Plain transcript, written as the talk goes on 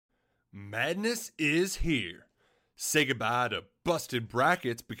Madness is here. Say goodbye to busted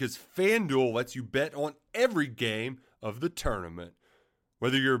brackets because FanDuel lets you bet on every game of the tournament.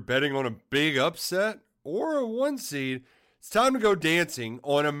 Whether you're betting on a big upset or a one seed, it's time to go dancing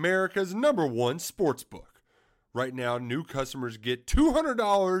on America's #1 sportsbook. Right now, new customers get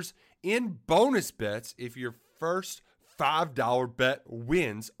 $200 in bonus bets if your first $5 bet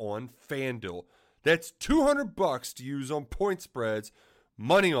wins on FanDuel. That's $200 to use on point spreads,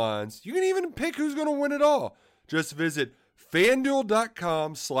 money lines. You can even pick who's going to win it all. Just visit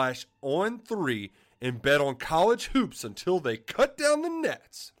FanDuel.com/on3 and bet on college hoops until they cut down the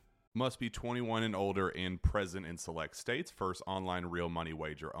nets. Must be 21 and older and present in select states. First online real money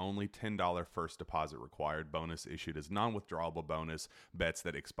wager only. $10 first deposit required. Bonus issued as non-withdrawable bonus. Bets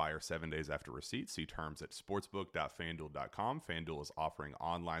that expire 7 days after receipt. See terms at sportsbook.fanduel.com. FanDuel is offering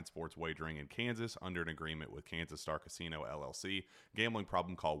online sports wagering in Kansas under an agreement with Kansas Star Casino LLC. Gambling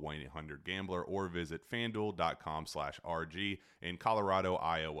problem? Call 1-800-GAMBLER or visit fanduel.com/RG in Colorado,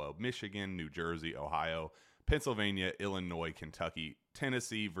 Iowa, Michigan, New Jersey, Ohio, Pennsylvania, Illinois, Kentucky,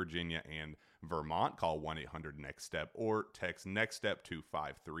 Tennessee, Virginia, and Vermont. Call 1-800-NEXT-STEP or text NEXT-STEP to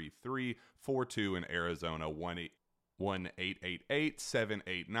 53342 in Arizona,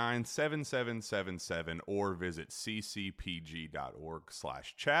 1-888-789-7777 or visit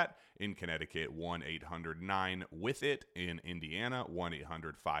ccpg.org/chat. In Connecticut, 1-800-9-WITH-IT. In Indiana,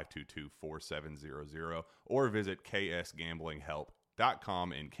 1-800-522-4700 or visit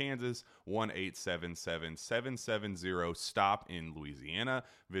ksgamblinghelp.com. In Kansas, 1-877-770-STOP in Louisiana.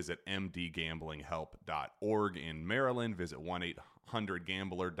 Visit mdgamblinghelp.org in Maryland. Visit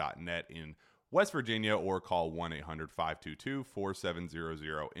 1-800-gambler.net in West Virginia or call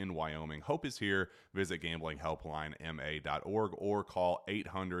 1-800-522-4700 in Wyoming. Hope is here. Visit gamblinghelplinema.org or call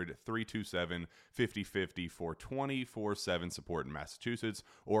 800-327-5050 for 24/7 support in Massachusetts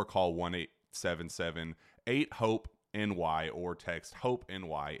or call 1-877-8-HOPE NY or text Hope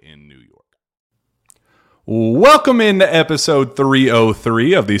NY in New York. Welcome into episode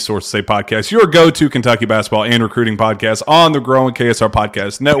 303 of the Sources Say podcast, your go-to Kentucky basketball and recruiting podcast on the growing KSR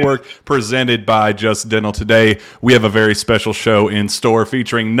Podcast Network, presented by Just Dental. Today, we have a very special show in store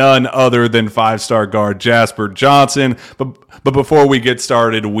featuring none other than five-star guard Jasper Johnson. But before we get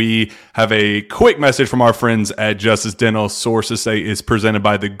started, we have a quick message from our friends at Justice Dental. Sources Say is presented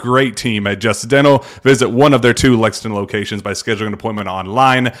by the great team at Justice Dental. Visit one of their 2 Lexington locations by scheduling an appointment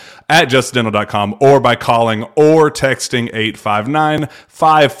online at justicedental.com or by calling or texting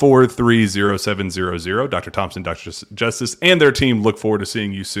 859-543-0700. Dr. Thompson, Dr. Justice, and their team look forward to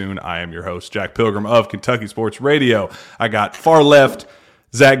seeing you soon. I am your host, Jack Pilgrim of Kentucky Sports Radio. I got far left,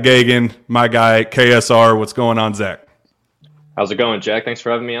 Zach Gagan, my guy at KSR. What's going on, Zach? How's it going, Jack? Thanks for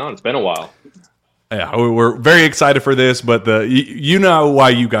having me on. It's been a while. Yeah, we're very excited for this, but you know why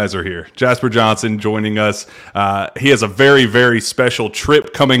you guys are here. Jasper Johnson joining us. He has a very, very special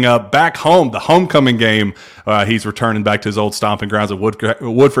trip coming up back home, the homecoming game. He's returning back to his old stomping grounds of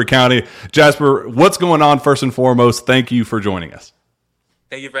Woodford County. Jasper, what's going on first and foremost? Thank you for joining us.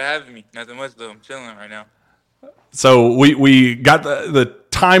 Thank you for having me. Nothing much, though. I'm chilling right now. So we got the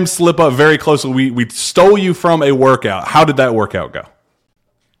time slip up very closely. We stole you from a workout. How did that workout go?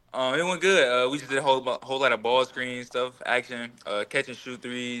 It went good. We just did a whole lot of ball screen stuff, action, catch and shoot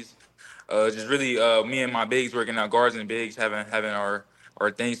threes. Just really me and my bigs working out, guards and bigs, having our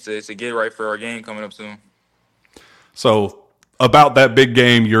things to get right for our game coming up soon. So about that big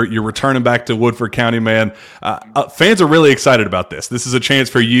game, you're returning back to Woodford County, man. Fans are really excited about this. This is a chance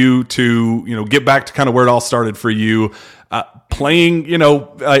for you to get back to kind of where it all started for you. Playing,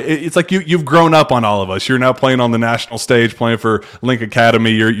 it's like you've grown up on all of us. You're now playing on the national stage, playing for Link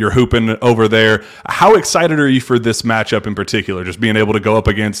Academy. You're hooping over there. How excited are you for this matchup in particular? Just being able to go up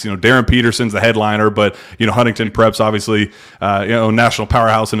against, Darren Peterson's the headliner, but Huntington Prep's obviously, national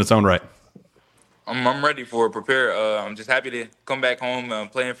powerhouse in its own right. I'm ready for it, prepared. I'm just happy to come back home,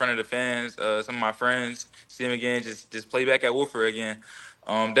 play in front of the fans, some of my friends, see them again, just play back at Woodford again.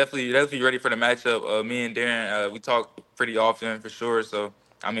 Definitely ready for the matchup. Me and Darren, we talk pretty often for sure. So,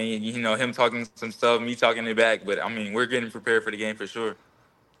 him talking some stuff, me talking it back. But, we're getting prepared for the game for sure.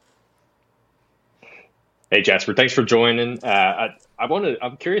 Hey, Jasper, thanks for joining.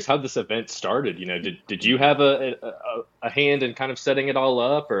 I'm curious how this event started. Did you have a hand in kind of setting it all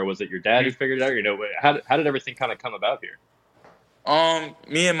up, or was it your dad who figured it out? How did everything kind of come about here?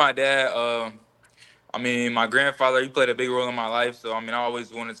 Me and my dad, my grandfather, he played a big role in my life. So, I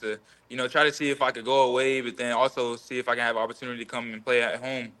always wanted to, try to see if I could go away, but then also see if I can have an opportunity to come and play at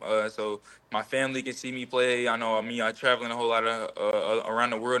home. So my family can see me play. I know I'm traveling a whole lot of around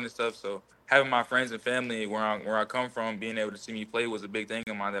the world and stuff. So having my friends and family where I come from being able to see me play was a big thing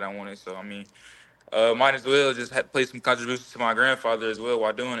of mine that I wanted. So I mean, might as well just play some contributions to my grandfather as well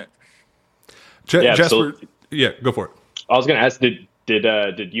while doing it. Yeah, Jasper, absolutely. yeah, go for it. I was going to ask, did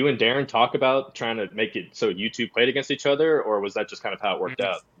you and Darren talk about trying to make it so you two played against each other, or was that just kind of how it worked Mhm.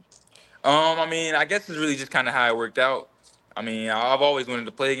 out? I mean, I guess it's really just kind of how it worked out. I mean, I've always wanted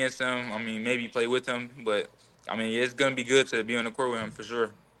to play against him. I mean, maybe play with him, but I mean, it's gonna be good to be on the court with him for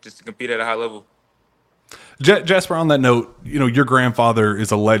sure, just to compete at a high level. Jasper, on that note, your grandfather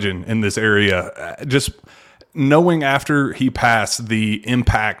is a legend in this area. Just knowing after he passed the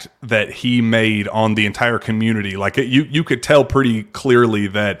impact that he made on the entire community, like you could tell pretty clearly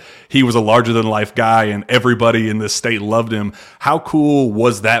that he was a larger than life guy and everybody in this state loved him. How cool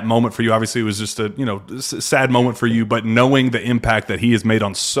was that moment for you? Obviously it was just a, sad moment for you, but knowing the impact that he has made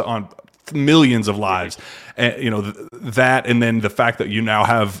on millions of lives, and that, and then the fact that you now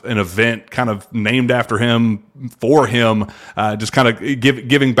have an event kind of named after him, for him, just kind of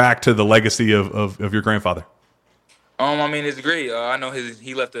giving back to the legacy of your grandfather. I mean, it's great. I know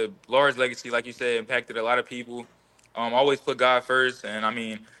he left a large legacy, like you said, impacted a lot of people. Always put God first, and I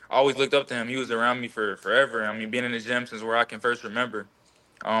mean, I always looked up to him. He was around me for forever. I mean, being in the gym since where I can first remember.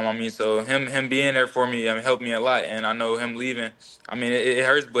 I mean, so him being there for me, I mean, helped me a lot. And I know him leaving. I mean, it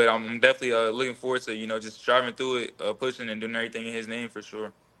hurts, but I'm definitely looking forward to just driving through it, pushing and doing everything in his name for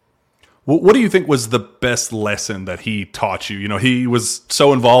sure. What do you think was the best lesson that he taught you? He was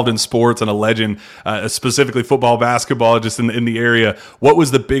so involved in sports and a legend, specifically football, basketball, just in the area. What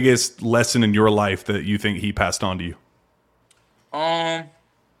was the biggest lesson in your life that you think he passed on to you? Um,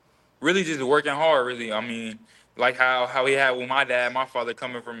 Really just working hard. Really, I mean, like how he had with my dad, my father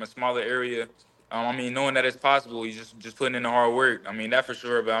coming from a smaller area. I mean, knowing that it's possible, you just putting in the hard work. I mean, that for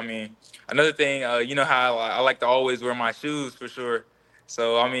sure. But I mean, another thing, you know how I like to always wear my shoes for sure.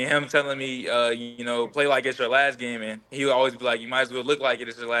 So I mean, him telling me, play like it's your last game, and he would always be like, you might as well look like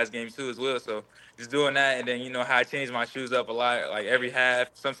it's your last game too as well. So just doing that, and then how I changed my shoes up a lot, like every half,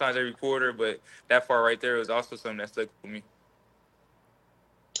 sometimes every quarter. But that part right there was also something that stuck with me.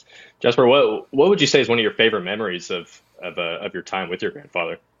 Jasper, what would you say is one of your favorite memories of your time with your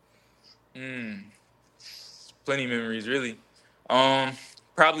grandfather? Mm. Plenty of memories, really. Um,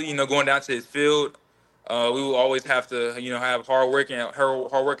 Probably going down to his field. We will always have to have hard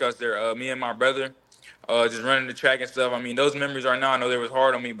workouts there. Me and my brother, just running the track and stuff. I mean, those memories are now. I know they was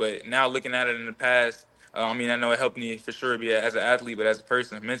hard on me, but now looking at it in the past, I mean, I know it helped me for sure be as an athlete, but as a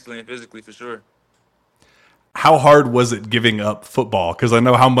person, mentally and physically for sure. How hard was it giving up football? Because I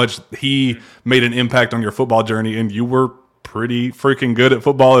know how much he made an impact on your football journey, and you were pretty freaking good at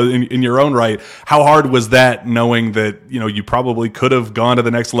football in your own right. How hard was that, knowing that you probably could have gone to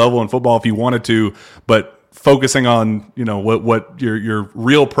the next level in football if you wanted to, but focusing on what your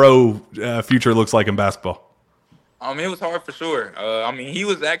real pro future looks like in basketball? It was hard for sure. I mean, he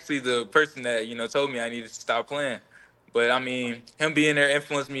was actually the person that told me I needed to stop playing. But I mean, him being there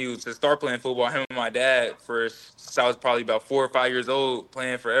influenced me to start playing football. Him and my dad first, since I was probably about 4 or 5 years old,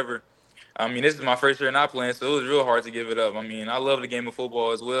 playing forever. I mean, this is my first year not playing, so it was real hard to give it up. I mean, I love the game of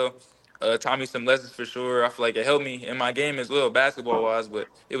football as well. Taught me some lessons for sure. I feel like it helped me in my game as well, basketball wise. But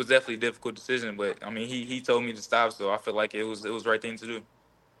it was definitely a difficult decision. But I mean, he told me to stop, so I feel like it was the right thing to do.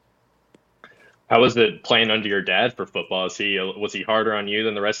 How was it playing under your dad for football? Was he harder on you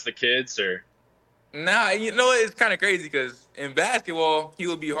than the rest of the kids, or? Nah, it's kind of crazy because in basketball he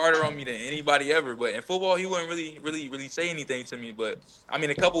would be harder on me than anybody ever, but in football he wouldn't really say anything to me. But I mean,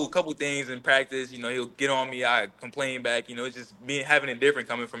 a couple things in practice, he'll get on me, I complain back. It's just being having it different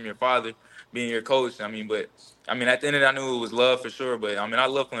coming from your father, being your coach. I mean, but I mean, at the end of it, I knew it was love for sure. But I mean, I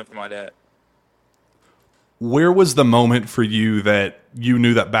love playing for my dad. Where was the moment for you that you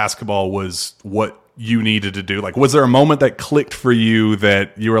knew that basketball was what you needed to do? Like, was there a moment that clicked for you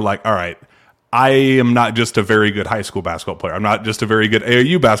that you were like, all right, I am not just a very good high school basketball player. I'm not just a very good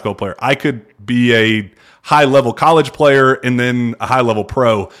AAU basketball player. I could be a high level college player and then a high level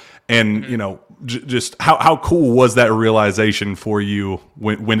pro. And, just how cool was that realization for you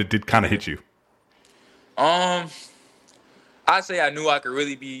when it did kind of hit you? Um, I say I knew I could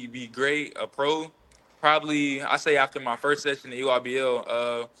really be great, a pro. Probably I say after my first session at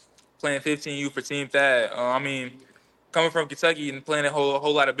UIBL, playing 15U for Team Thad. I mean, coming from Kentucky and playing a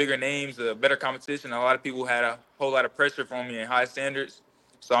whole lot of bigger names, better competition. A lot of people had a whole lot of pressure from me and high standards.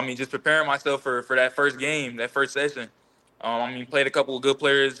 So I mean, just preparing myself for that first game, that first session. I mean, played a couple of good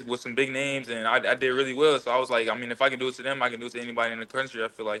players with some big names, and I did really well. So I was like, I mean, if I can do it to them, I can do it to anybody in the country. I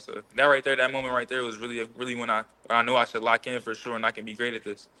feel like so that right there, that moment right there was really when I knew I should lock in for sure, and I can be great at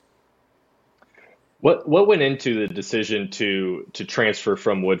this. What went into the decision to transfer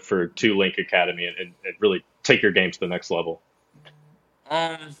from Woodford to Link Academy and really take your game to the next level?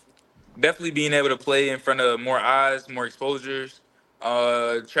 Um, Definitely being able to play in front of more eyes, more exposures,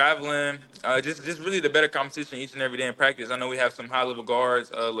 traveling, just really the better competition each and every day in practice. I know we have some high level guards,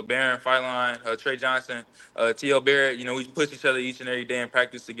 LeBaron, Fireline, Trey Johnson, T.L. Barrett. You know, we push each other each and every day in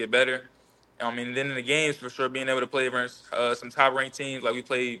practice to get better. I mean, then in the games for sure, being able to play against some top ranked teams like we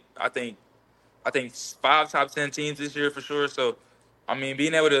played, I think 5 top 10 teams this year for sure. So, I mean,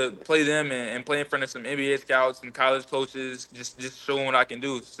 being able to play them and play in front of some NBA scouts and college coaches, just showing what I can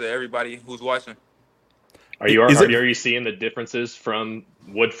do to everybody who's watching. Is it Are you seeing the differences from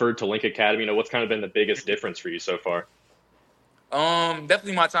Woodford to Link Academy? You know, what's kind of been the biggest difference for you so far?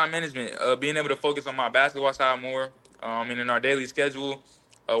 Definitely my time management. Being able to focus on my basketball side more. And in our daily schedule,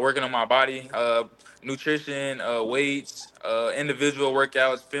 working on my body, nutrition, weights, individual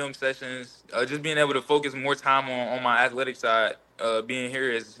workouts, film sessions. Just being able to focus more time on my athletic side. Being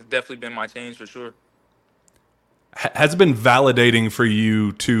here has definitely been my change for sure. has it been validating for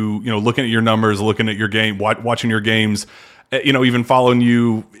you to, looking at your numbers, looking at your game, watching your games, even following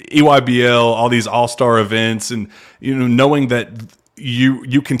you, EYBL, all these all-star events, and knowing that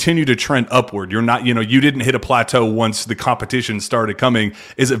you continue to trend upward. You're not, you didn't hit a plateau once the competition started coming.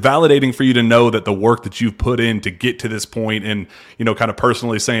 Is it validating for you to know that the work that you've put in to get to this point, and kind of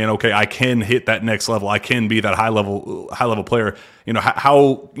personally saying, okay, I can hit that next level, I can be that high level player?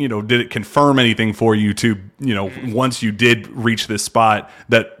 How did it confirm anything for you to, once you did reach this spot,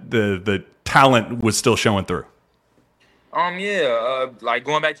 that the talent was still showing through? Yeah, like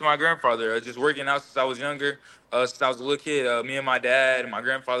going back to my grandfather, just working out since I was younger, since I was a little kid. Me and my dad and my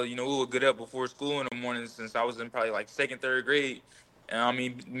grandfather, we would get up before school in the morning since I was in probably like second, third grade. And I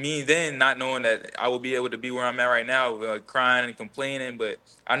mean, me then not knowing that I would be able to be where I'm at right now, crying and complaining, but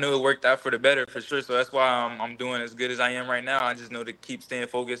I knew it worked out for the better for sure. So that's why I'm doing as good as I am right now. I just know to keep staying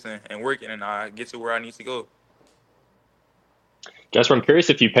focused and working, and I get to where I need to go. Jasper, I'm curious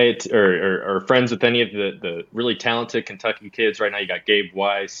if you pay it or are friends with any of the really talented Kentucky kids right now. You got Gabe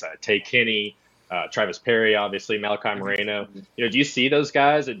Weiss, Tay Kinney, Travis Perry, obviously Malachi Moreno. You know, do you see those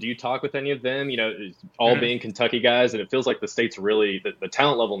guys? Do you talk with any of them? You know, all being Kentucky guys, and it feels like the state's really the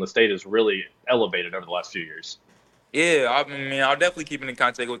talent level in the state is really elevated over the last few years. Yeah, I mean, I'll definitely keep in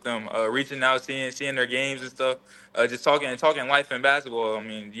contact with them, reaching out, seeing their games and stuff, just talking life and basketball. I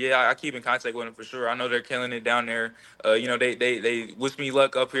mean, yeah, I keep in contact with them for sure. I know they're killing it down there. They wish me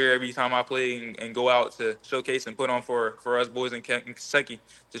luck up here every time I play and go out to showcase and put on for us boys in Kentucky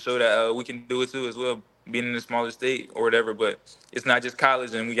to show that we can do it too as well, being in a smaller state or whatever. But it's not just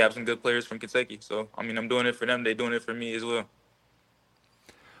college, and we have some good players from Kentucky. So I mean, I'm doing it for them. They're doing it for me as well.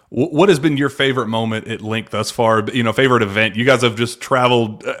 What has been your favorite moment at Link thus far? Favorite event? You guys have just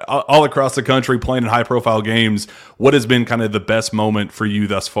traveled all across the country playing in high profile games. What has been kind of the best moment for you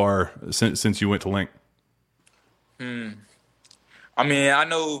thus far since you went to Link? I mean, I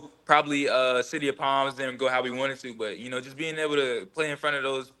know probably City of Palms didn't go how we wanted to, but just being able to play in front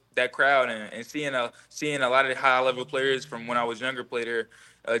of that crowd and seeing a lot of high level players from when I was younger play there,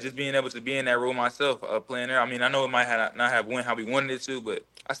 just being able to be in that role myself, playing there. I mean, I know it might not have went how we wanted it to, but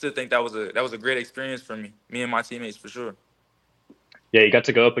I still think that was a great experience for me and my teammates for sure. Yeah, you got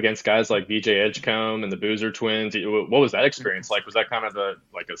to go up against guys like VJ Edgecombe and the Boozer twins. What was that experience like? Was that kind of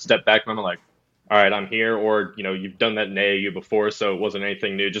a step back moment, like, all right, I'm here, or you've done that in AAU before, so it wasn't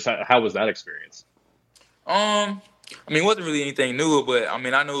anything new. Just how was that experience? I mean, it wasn't really anything new, but I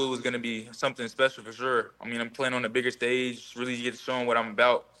mean, I knew it was going to be something special for sure. I mean, I'm playing on a bigger stage, really get showing what I'm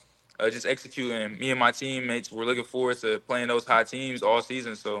about, just executing. Me and my teammates were looking forward to playing those high teams all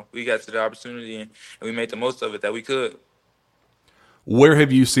season, so we got to the opportunity and we made the most of it that we could. Where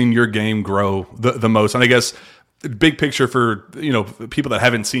have you seen your game grow the most? And I guess big picture for people that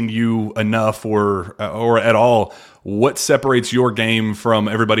haven't seen you enough or at all, what separates your game from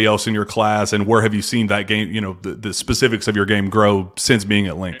everybody else in your class, and where have you seen that game, the specifics of your game grow since being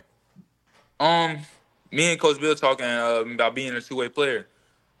at Link? Me and Coach Bill talking about being a two-way player.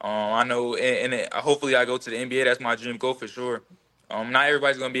 I know, hopefully I go to the NBA. That's my dream goal for sure. Not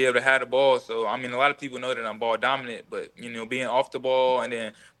everybody's gonna be able to have the ball, so I mean, a lot of people know that I'm ball dominant, but being off the ball and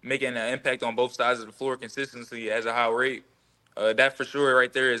then making an impact on both sides of the floor consistently as a high rate, that for sure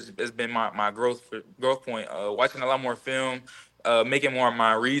right there has been my growth point. Watching a lot more film, making more of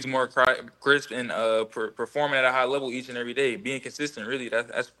my reads more crisp, and performing at a high level each and every day, being consistent. Really,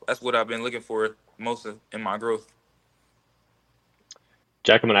 that's what I've been looking for most in my growth.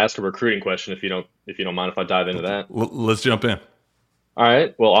 Jack, I'm going to ask a recruiting question if you don't mind if I dive into that. Let's jump in. All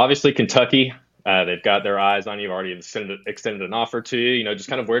right. Well, obviously Kentucky, They've got their eyes on you. Already extended an offer to you. Just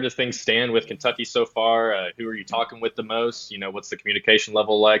kind of where do things stand with Kentucky so far? Who are you talking with the most? What's the communication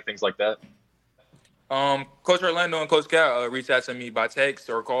level like? Things like that. Coach Orlando and Coach Cal reach out to me by text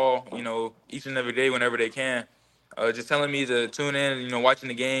or call, each and every day whenever they can. Just telling me to tune in, watching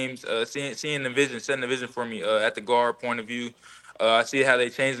the games, seeing the vision, setting the vision for me at the guard point of view. I see how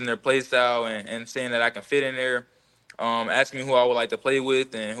they changing their play style and saying that I can fit in there. Asking me who I would like to play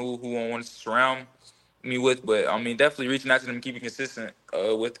with and who I want to surround me with. But I mean, definitely reaching out to them, keeping consistent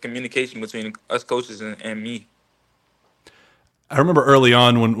with communication between us coaches and me. I remember early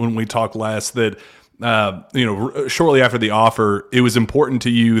on when we talked last that, shortly after the offer, it was important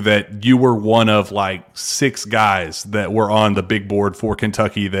to you that you were one of like 6 guys that were on the big board for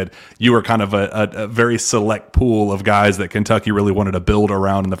Kentucky, that you were kind of a very select pool of guys that Kentucky really wanted to build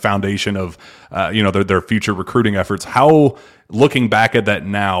around in the foundation of, their future recruiting efforts. How, looking back at that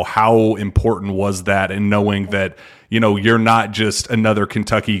now, how important was that in knowing that, you're not just another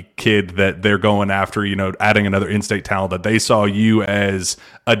Kentucky kid that they're going after, adding another in-state talent, that they saw you as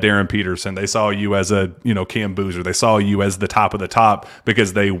a Darren Peterson, they saw you as a, Cam Boozer, they saw you as the top of the top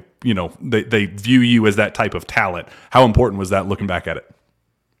because they view you as that type of talent. How important was that looking back at it?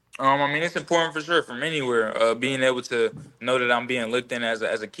 I mean, it's important for sure from anywhere. Being able to know that I'm being looked in as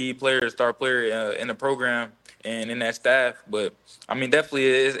a key player, star player in the program and in that staff. But I mean, definitely,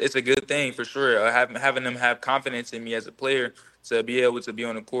 it's a good thing for sure. Having them have confidence in me as a player to be able to be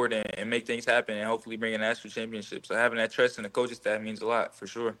on the court and make things happen and hopefully bring a national championship. So having that trust in the coaching staff means a lot for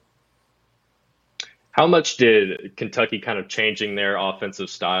sure. How much did Kentucky kind of changing their offensive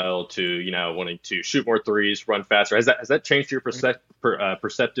style to, wanting to shoot more threes, run faster? Has that changed your perception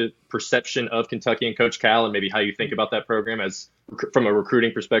of Kentucky and Coach Cal, and maybe how you think about that program as from a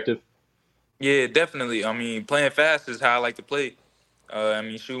recruiting perspective? Yeah, definitely. I mean, playing fast is how I like to play. I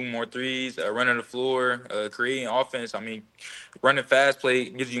mean, shooting more threes, running the floor, creating offense. I mean, running fast play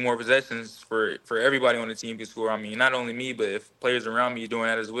gives you more possessions for everybody on the team can score. I mean, not only me, but if players around me doing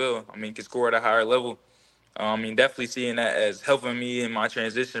that as well, I mean, can score at a higher level. I mean, definitely seeing that as helping me in my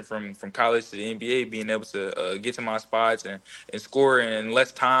transition from college to the NBA, being able to get to my spots and score in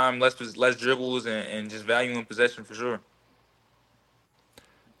less time, less dribbles, and just valuing possession for sure.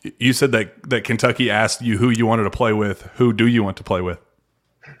 You said that Kentucky asked you who you wanted to play with. Who do you want to play with?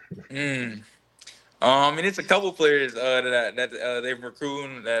 I mean, it's a couple players that they've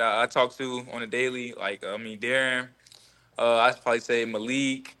recruiting that I talk to on a daily. Like, I mean, Darren. I'd probably say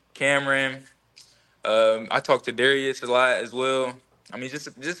Malik, Cameron. I talk to Darius a lot as well. I mean, just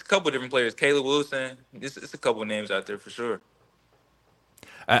a couple different players. Caleb Wilson. Just a couple names out there for sure.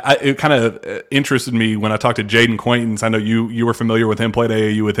 It kind of interested me when I talked to Jaden Quaintance. I know you were familiar with him, played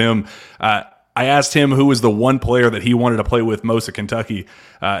AAU with him. I asked him who was the one player that he wanted to play with most at Kentucky,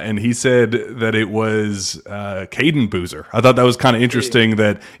 and he said that it was Caden Boozer. I thought that was kind of interesting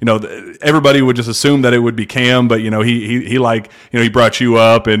that everybody would just assume that it would be Cam, but he brought you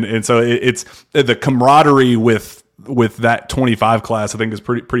up, and so it's the camaraderie with that 25 class, I think is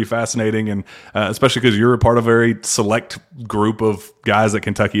pretty fascinating, and especially because you're a part of a very select group of guys that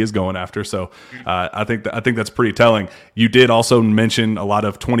Kentucky is going after. So I think that's pretty telling. You did also mention a lot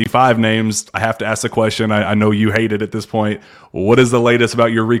of 25 names. I have to ask the question. I know you hate it at this point. What is the latest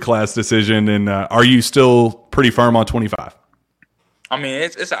about your reclass decision, and are you still pretty firm on 25? I mean,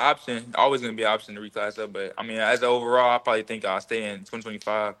 it's an option. Always going to be an option to reclass up, but I mean, as an overall, I probably think I'll stay in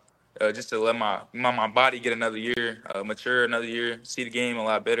 2025. Just to let my body get another year, mature another year, see the game a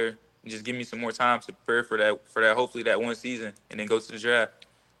lot better, and just give me some more time to prepare for that hopefully that one season, and then go to the draft.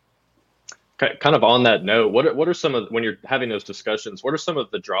 Kind of on that note, what are some of, when you're having those discussions, what are some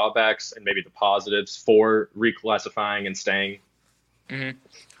of the drawbacks and maybe the positives for reclassifying and staying? Mm-hmm.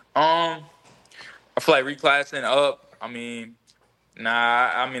 I feel like reclassing up. I mean,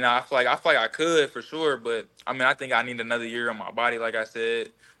 nah. I mean, I feel like I could for sure, but I mean, I think I need another year on my body, like I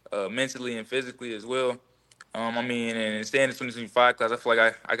said, mentally and physically as well. I mean, and staying in the 2025 class, I feel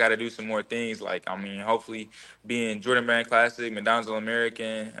like I got to do some more things. Like, I mean, hopefully being Jordan Brand Classic, McDonald's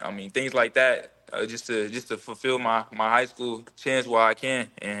All-American. I mean, things like that, just to fulfill my high school chance while I can,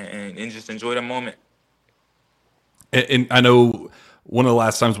 and just enjoy the moment. And I know one of the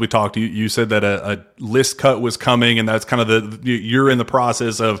last times we talked, you said that a list cut was coming, and that's kind of you're in the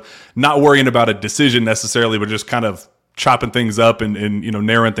process of not worrying about a decision necessarily, but just kind of chopping things up and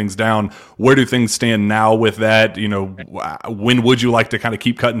narrowing things down. Where do things stand now with that? When would you like to kind of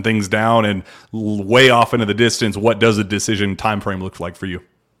keep cutting things down, and way off into the distance, what does a decision time frame look like for you?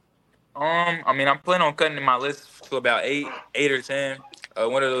 I mean, I'm planning on cutting my list to about eight or 10,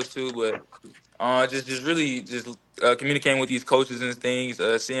 one of those two, but just really just communicating with these coaches and things,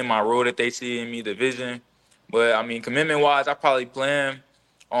 seeing my role that they see in me, the vision. But I mean, commitment wise, I probably plan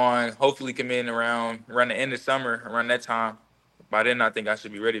on hopefully committing around the end of summer, around that time. By then, I think I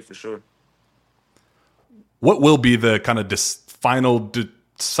should be ready for sure. What will be the kind of final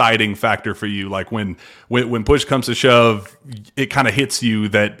deciding factor for you? Like when push comes to shove, it kind of hits you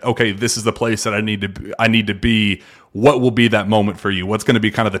that, okay, this is the place that I need to be. What will be that moment for you? What's going to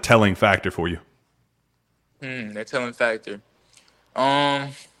be kind of the telling factor for you? That telling factor. Um,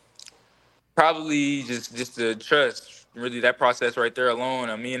 Probably just the trust. Really, that process right there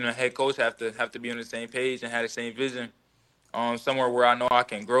alone. Me and the head coach have to be on the same page and have the same vision. Somewhere where I know I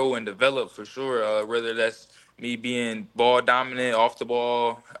can grow and develop for sure. Whether that's me being ball dominant off the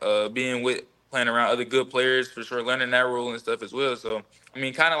ball, being with playing around other good players for sure, learning that role and stuff as well. So I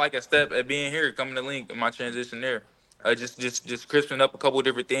mean, kind of like a step at being here, coming to Link in my transition there. Just crisping up a couple of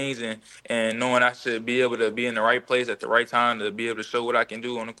different things and knowing I should be able to be in the right place at the right time to be able to show what I can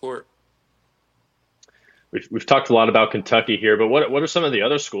do on the court. We've talked a lot about Kentucky here, but what are some of the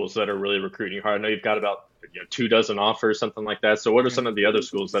other schools that are really recruiting hard? I know you've got about 24 offers, something like that. So what are some of the other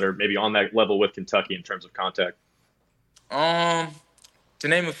schools that are maybe on that level with Kentucky in terms of contact? To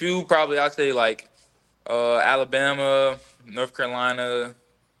name a few, probably I'd say like Alabama, North Carolina,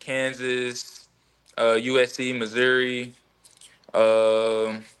 Kansas, USC, Missouri.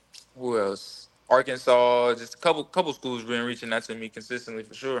 Who else? Arkansas. Just a couple schools been reaching out to me consistently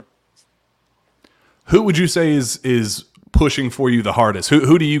for sure. Who would you say is pushing for you the hardest?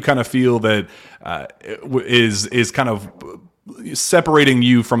 Who do you kind of feel that is kind of separating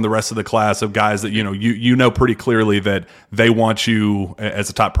you from the rest of the class of guys that you know pretty clearly that they want you as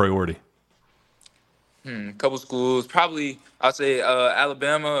a top priority? Couple schools, probably I'll say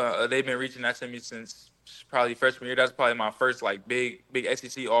Alabama. They've been reaching out to me since probably freshman year. That's probably my first like big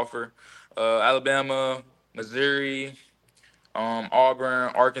SEC offer. Alabama, Missouri,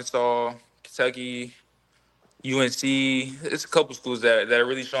 Auburn, Arkansas, Kentucky, UNC. It's a couple schools that are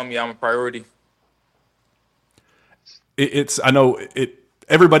really showing me I'm a priority. I know it.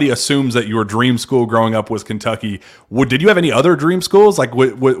 Everybody assumes that your dream school growing up was Kentucky. Did you have any other dream schools? Like,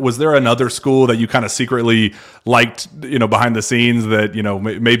 was there another school that you kind of secretly liked, behind the scenes that,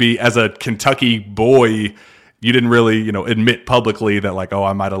 maybe as a Kentucky boy, you didn't really, admit publicly that like, oh,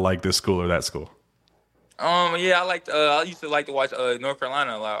 I might have liked this school or that school? Yeah, I used to like to watch North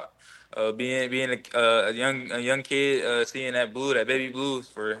Carolina a lot. Being a young kid, seeing that baby blue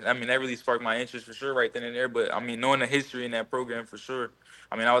that really sparked my interest for sure right then and there. But I mean, knowing the history in that program for sure,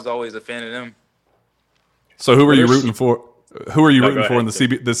 I was always a fan of them. So who are you rooting for? Who are you rooting for in the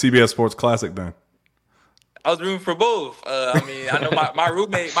the CBS Sports Classic then? I was rooting for both. I know my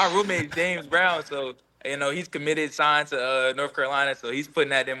roommate James Brown, so he's committed, signed to North Carolina, so he's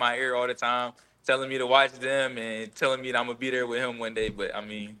putting that in my ear all the time, telling me to watch them and telling me that I'm gonna be there with him one day. But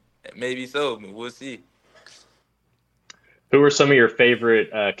maybe so. We'll see. Who are some of your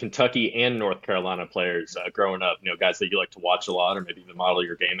favorite Kentucky and North Carolina players growing up? Guys that you like to watch a lot, or maybe even model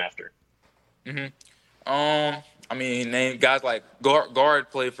your game after. Name guys like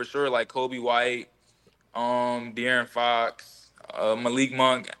guard play for sure, like Kobe White, De'Aaron Fox, Malik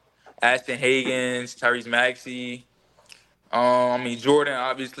Monk, Ashton Hagans, Tyrese Maxey. Jordan,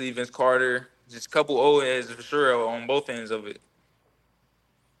 obviously, Vince Carter. Just a couple old heads for sure on both ends of it.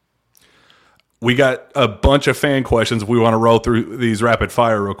 We got a bunch of fan questions. We want to roll through these rapid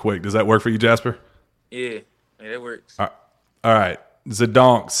fire real quick. Does that work for you, Jasper? Yeah, that works. All right.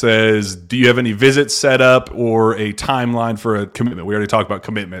 Zadonk says, do you have any visits set up or a timeline for a commitment? We already talked about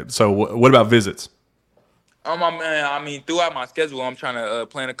commitment. So what about visits? Throughout my schedule, I'm trying to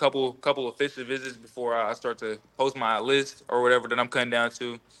plan a couple official visits before I start to post my list or whatever that I'm cutting down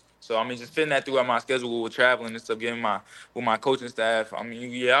to. So just fitting that throughout my schedule with traveling and stuff, with my coaching staff.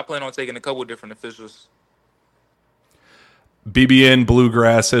 I plan on taking a couple different officials. BBN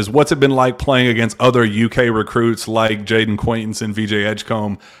Bluegrass says, what's it been like playing against other UK recruits like Jaden Quaintance and VJ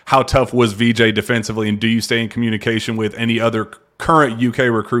Edgecombe? How tough was VJ defensively, and do you stay in communication with any other current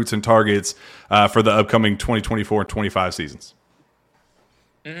UK recruits and targets for the upcoming 2024 and 25 seasons?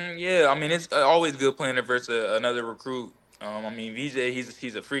 Yeah, it's always good playing versus another recruit. VJ,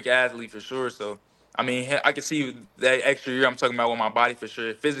 he's a freak athlete for sure. So, I can see that extra year I'm talking about with my body for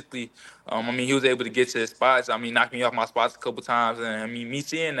sure. Physically, he was able to get to his spots. Knocked me off my spots a couple times, and me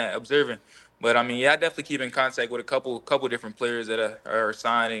seeing that, observing. But I definitely keep in contact with a couple different players that are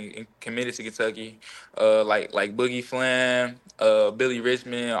signed and committed to Kentucky, like Boogie Flam, Billy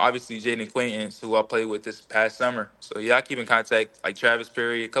Richmond, obviously Jaden Quaintance, who I played with this past summer. So yeah, I keep in contact like Travis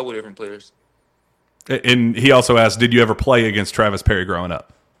Perry, a couple different players. And he also asked, did you ever play against Travis Perry growing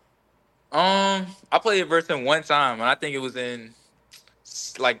up? I played versus him one time, and I think it was in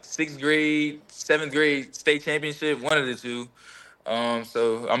like sixth grade, seventh grade state championship, one of the two.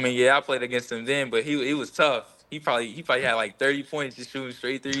 So I mean, yeah, I played against him then, but he was tough. He probably had like 30 points just shooting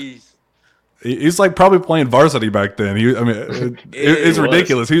straight threes. He's like probably playing varsity back then. He It's was.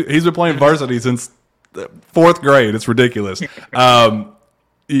 ridiculous. He's been playing varsity since fourth grade. It's ridiculous.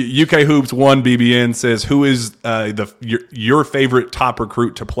 UK Hoops One BBN says, "Who is your favorite top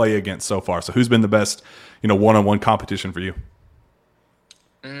recruit to play against so far? So who's been the best, one-on-one competition for you?"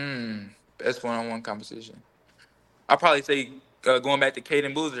 Best one-on-one competition. I'll probably say going back to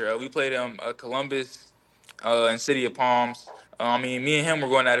Caden Boozer. We played Columbus and City of Palms. I mean, me and him were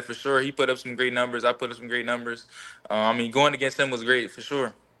going at it for sure. He put up some great numbers. I put up some great numbers. I mean, going against him was great for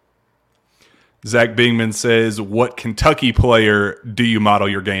sure. Zach Bingman says, "What Kentucky player do you model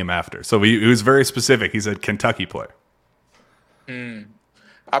your game after?" So he was very specific. He said Kentucky player.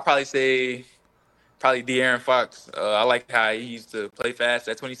 I'll probably say probably De'Aaron Fox. I like how he used to play fast.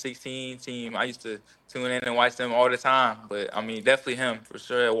 That 2016 team, I used to tune in and watch them all the time. But I mean, definitely him for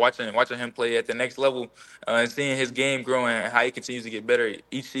sure. Watching him play at the next level and seeing his game growing and how he continues to get better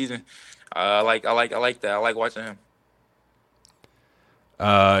each season. I like that. I like watching him.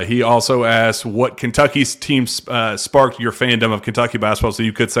 He also asked what Kentucky's team sparked your fandom of Kentucky basketball. So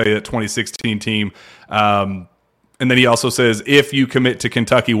you could say that 2016 team. And then he also says, if you commit to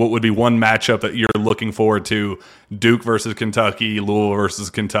Kentucky, what would be one matchup that you're looking forward to? Duke versus Kentucky, Louisville versus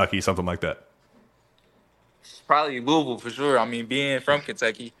Kentucky, something like that. Probably Louisville for sure. I mean, being from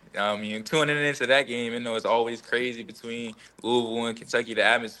Kentucky, I mean, tuning into that game, it's always crazy between Louisville and Kentucky. The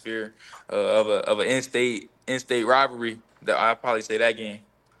atmosphere of an in-state rivalry. That I probably say that game.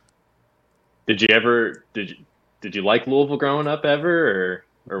 Did you like Louisville growing up ever,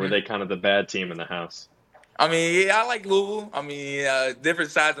 or were Hmm? they kind of the bad team in the house? I mean, yeah, I like Louisville. I mean, different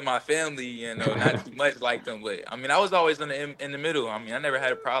sides of my family, not too much like them, but I mean, I was always in the middle. I mean, I never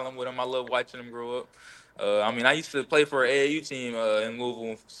had a problem with them. I love watching them grow up. I mean, I used to play for an AAU team in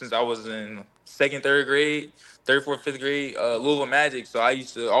Louisville since I was in second, third grade, third, fourth, fifth grade. Louisville Magic. So I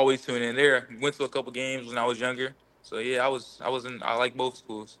used to always tune in there. Went to a couple games when I was younger. So yeah, I like both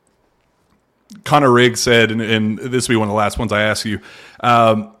schools. Connor Riggs said, and this will be one of the last ones I ask you,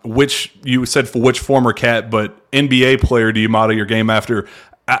 which you said for which former Cat, but NBA player do you model your game after?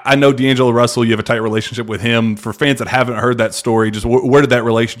 I know D'Angelo Russell, you have a tight relationship with him. For fans that haven't heard that story, just where did that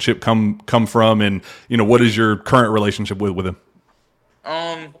relationship come from, and what is your current relationship with him?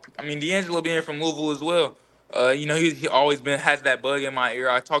 I mean, D'Angelo being from Louisville as well. He always been has that bug in my ear.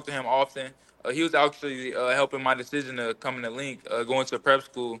 I talk to him often. He was actually helping my decision to come in the link, going to prep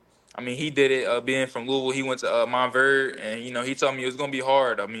school. I mean, he did it being from Louisville. He went to Montverde, and he told me it was gonna be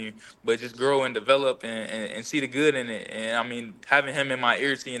hard. I mean, but just grow and develop and see the good in it. And I mean, having him in my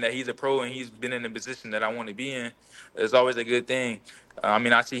ear, seeing that he's a pro and he's been in the position that I want to be in, is always a good thing. I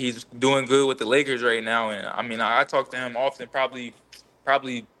mean, I see he's doing good with the Lakers right now, and I mean, I talk to him often, probably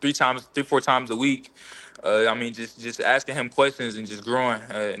three, 4 times a week. I mean, just asking him questions and just growing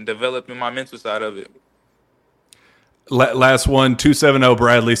and developing my mental side of it. Last one, 270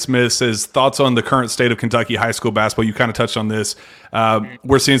 Bradley Smith says, thoughts on the current state of Kentucky high school basketball. You kind of touched on this.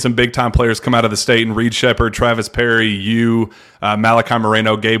 We're seeing some big-time players come out of the state, and Reed Shepherd, Travis Perry, Malachi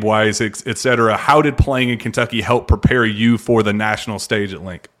Moreno, Gabe Wise, et cetera. How did playing in Kentucky help prepare you for the national stage at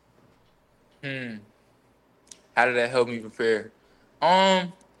Link? How did that help me prepare?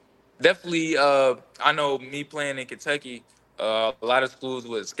 Definitely. I know me playing in Kentucky, a lot of schools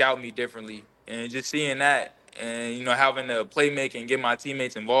would scout me differently, and just seeing that, and having to play make and get my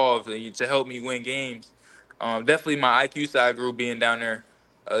teammates involved to help me win games. Definitely, my IQ side grew being down there.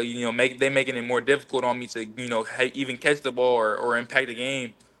 Making it more difficult on me to even catch the ball or impact the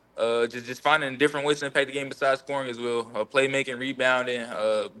game. Just finding different ways to impact the game besides scoring as well. Playmaking, rebounding,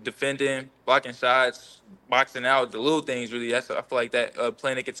 defending, blocking shots, boxing out, the little things really. I feel like that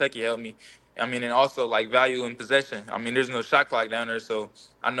playing in Kentucky helped me. I mean, and also like value in possession. I mean, there's no shot clock down there, so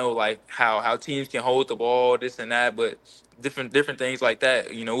I know like how teams can hold the ball, this and that, but different things like that.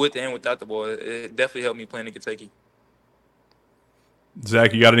 With and without the ball, it definitely helped me playing in Kentucky.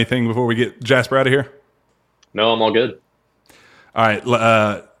 Zach, you got anything before we get Jasper out of here? No, I'm all good. All right.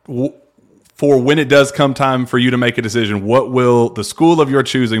 For when it does come time for you to make a decision, what will the school of your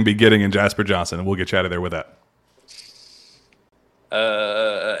choosing be getting in Jasper Johnson? And we'll get you out of there with that.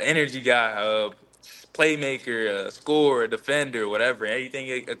 Energy guy, playmaker, scorer, defender, whatever.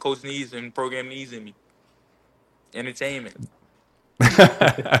 Anything a coach needs and program needs in me. Entertainment.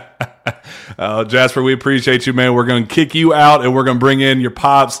 Jasper, we appreciate you, man. We're going to kick you out, and we're going to bring in your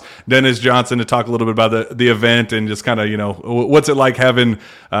pops, Dennis Johnson, to talk a little bit about the event and just kind of, what's it like having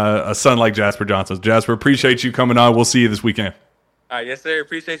a son like Jasper Johnson. Jasper, appreciate you coming on. We'll see you this weekend. All right, yes, sir.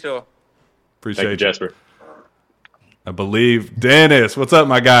 Appreciate y'all. Appreciate Thank you, Jasper. I believe Dennis. What's up,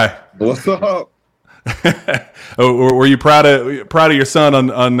 my guy? What's up? Were you proud of your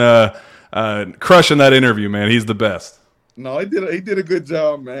son on crushing that interview, man? He's the best. No, he did a good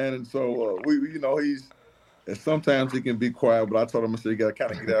job, man. And so sometimes he can be quiet, but I told him, I said, you got to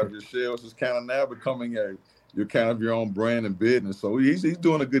kind of get out of your shell. It's kind of now becoming you're kind of your own brand and business. So he's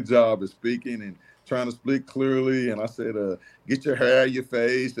doing a good job at speaking and trying to speak clearly. And I said, get your hair out of your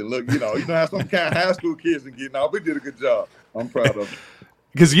face and look, you know how some kind of high school kids are getting out. But he did a good job. I'm proud of him.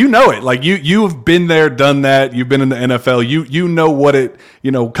 Because it, like you've been there, done that. You've been in the NFL. You know what it,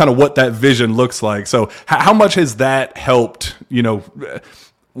 kind of what that vision looks like. So how much has that helped,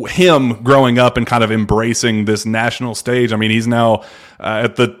 him growing up and kind of embracing this national stage? I mean, he's now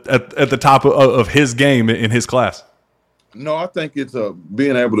at the top of his game in his class. No, I think it's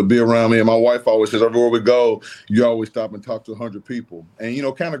being able to be around me. And my wife always says, everywhere we go, you always stop and talk to 100 people. And,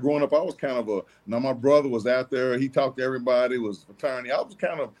 kind of growing up, I was kind of my brother was out there. He talked to everybody, was fraternity. I was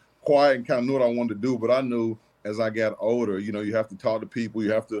kind of quiet and kind of knew what I wanted to do. But I knew as I got older, you have to talk to people.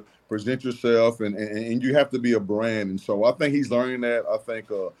 You have to present yourself and you have to be a brand. And so I think he's learning that. I think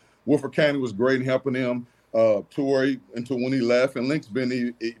Woodford County was great in helping him until when he left, and Link's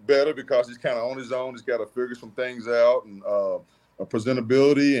been better because he's kind of on his own. He's got to figure some things out and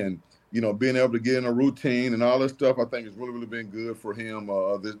presentability and being able to get in a routine and all this stuff. I think has really, really been good for him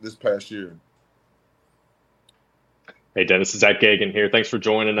this past year. Hey, Dennis, Zach Gagan here. Thanks for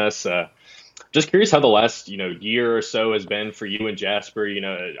joining us. Just curious how the last year or so has been for you and Jasper.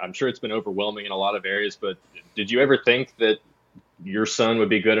 I'm sure it's been overwhelming in a lot of areas, but did you ever think that your son would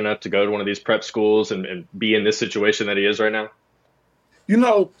be good enough to go to one of these prep schools and be in this situation that he is right now?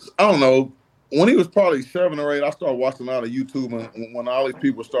 I don't know. When he was probably 7 or 8, I started watching a lot of YouTube when all these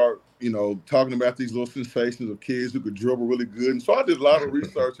people start, talking about these little sensations of kids who could dribble really good. And so I did a lot of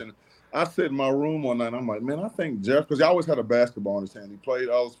research, and I sat in my room one night, and I'm like, man, I think Jeff, because he always had a basketball in his hand. He played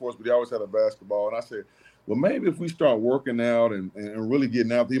all the sports, but he always had a basketball. And I said, well, maybe if we start working out and really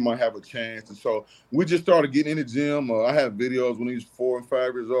getting out, he might have a chance. And so we just started getting in the gym. I had videos when he was 4 and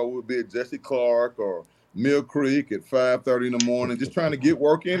 5 years old. We'd be at Jesse Clark or Mill Creek at 5:30 in the morning, just trying to get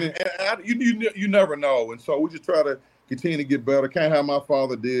work in. And you never know. And so we just try to continue to get better, kind of how my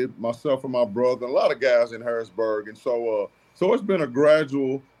father did, myself and my brother, and a lot of guys in Harrisburg. And so it's been a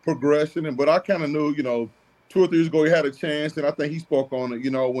gradual progression. But I kind of knew, 2 or 3 years ago he had a chance, and I think he spoke on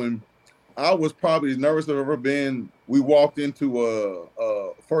it, when I was probably as nervous as I've ever been. We walked into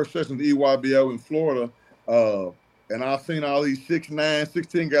first session of the EYBL in Florida, and I've seen all these 6'9",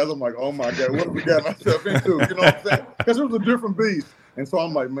 16 guys. I'm like, oh, my God, what have we got myself into? You know what I'm saying? Because it was a different beast. And so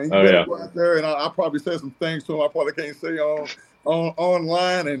I'm like, man, you better go out there. And I probably said some things to him I probably can't say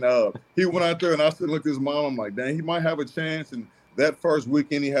online. And he went out there, and I said, look at his mom. I'm like, dang, he might have a chance. And that first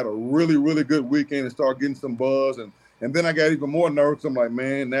weekend, he had a really, really good weekend and started getting some buzz. And then I got even more nervous. I'm like,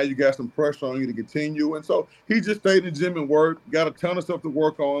 man, now you got some pressure on you to continue. And so he just stayed in the gym and worked, got a ton of stuff to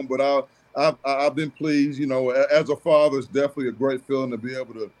work on. But I've been pleased. As a father, it's definitely a great feeling to be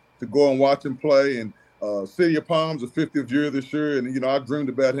able to go and watch him play. And City of Palms, the 50th year this year. And, I dreamed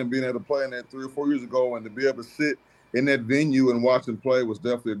about him being able to play in that 3 or 4 years ago. And to be able to sit in that venue and watch him play was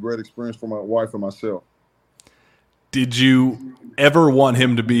definitely a great experience for my wife and myself. Did you ever want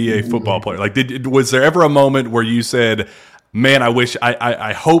him to be a football player? Like, was there ever a moment where you said, man,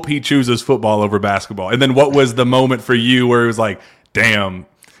 I hope he chooses football over basketball? And then what was the moment for you where it was like, damn,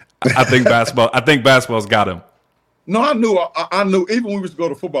 I think basketball's got him? No, I knew even when we used to go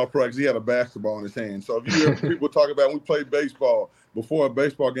to football practice, he had a basketball in his hand. So if you hear people talk about when we played baseball, before a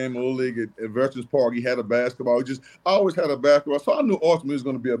baseball game in Little League at Veterans Park, he had a basketball. He just always had a basketball. So I knew ultimately he was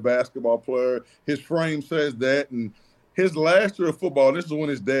going to be a basketball player. His frame says that. And his last year of football, this is when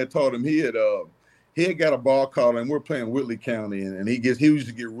his dad taught him, he had got a ball caught, and we're playing Whitley County. And he used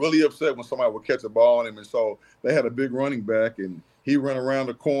to get really upset when somebody would catch a ball on him. And so they had a big running back, and he ran around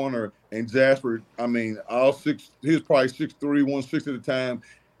the corner. And Jasper, he was probably 6'3", 160 at the time,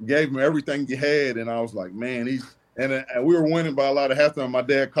 gave him everything he had. And I was like, man, and we were winning by a lot of halftime. My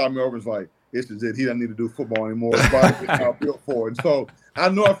dad called me over and was like, this is it. He doesn't need to do football anymore. His body's not built for it. And so I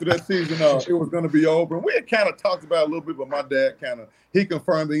knew after that season it was going to be over. And we had kind of talked about it a little bit, but my dad he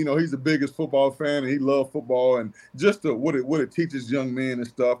confirmed that, he's the biggest football fan and he loved football and just what it teaches young men and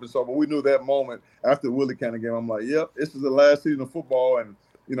stuff. And so, but we knew that moment after the Willie County game, I'm like, yep, this is the last season of football. And,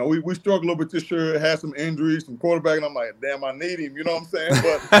 we struggled a little bit this year, had some injuries, some quarterback, and I'm like, damn, I need him. You know what I'm saying?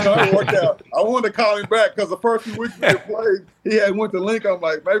 But it worked out. I wanted to call him back because the first few weeks we had played, he had went to Lincoln. I'm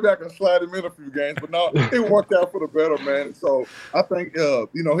like, maybe I can slide him in a few games. But no, it worked out for the better, man. And so I think,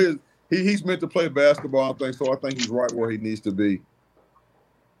 he's meant to play basketball, I think. So I think he's right where he needs to be.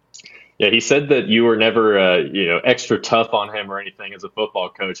 Yeah, he said that you were never, extra tough on him or anything as a football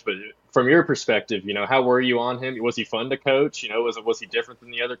coach. But from your perspective, how were you on him? Was he fun to coach? Was he different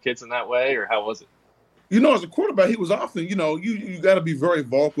than the other kids in that way, or how was it? As a quarterback, he was often, you got to be very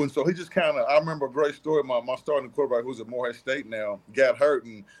vocal. And so he just kind of, I remember a great story. My starting quarterback, who's at Morehead State now, got hurt.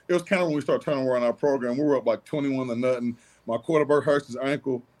 And it was kind of when we started turning around our program. We were up like 21-0. My quarterback hurts his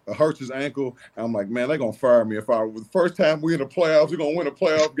ankle. And I'm like, man, they're going to fire me. The first time we in the playoffs, we're going to win a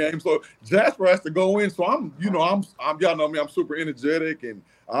playoff game. So Jasper has to go in. So I'm y'all know me, I'm super energetic and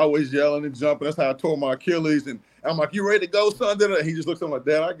I always yelling and jumping. That's how I tore my Achilles. And I'm like, you ready to go, son? He just looks at me like,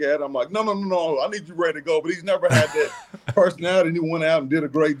 Dad, I got it. I'm like, no, I need you ready to go. But he's never had that personality. And he went out and did a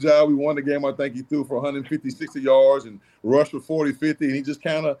great job. We won the game. I think he threw for 150, 60 yards and rushed for 40, 50. And he just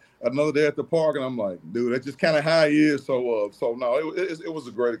kind of another day at the park. And I'm like, dude, that's just kind of how he is. So no, it was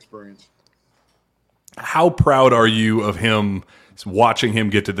a great experience. How proud are you of him, watching him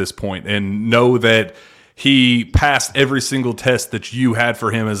get to this point and know that he passed every single test that you had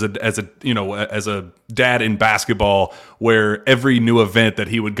for him as a dad in basketball, where every new event that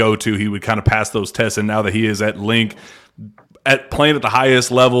he would go to, he would kind of pass those tests. And now that he is at Link, playing at the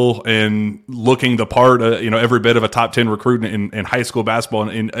highest level and looking the part, every bit of a top 10 recruit in high school basketball,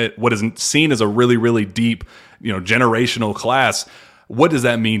 and in what is seen as a really, really deep, generational class. What does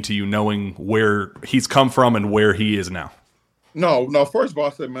that mean to you, knowing where he's come from and where he is now? No. First of all, I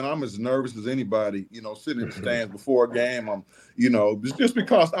said, man, I'm as nervous as anybody, sitting in the stands before a game. I'm, just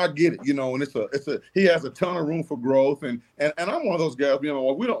because I get it, and he has a ton of room for growth. And I'm one of those guys,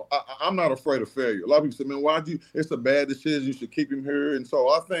 I'm not afraid of failure. A lot of people say, man, it's a bad decision. You should keep him here. And so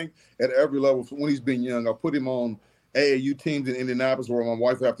I think at every level, when he's been young, I put him on AAU teams in Indianapolis where my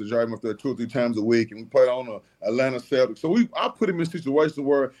wife have to drive him up there 2 or 3 times a week, and we played on the Atlanta Celtics. So I put him in situations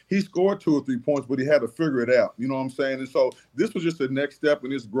where he scored 2 or 3 points, but he had to figure it out. You know what I'm saying? And so this was just the next step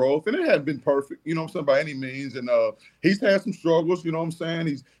in his growth, and it hadn't been perfect, by any means. And he's had some struggles, you know what I'm saying?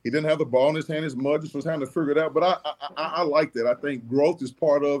 He didn't have the ball in his hand as much, just was having to figure it out. But I like that. I think growth is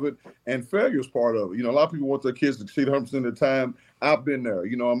part of it, and failure is part of it. A lot of people want their kids to succeed 100% of the time. I've been there.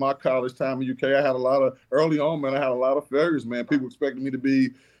 In my college time in UK, I had a lot of failures, man. People expected me to be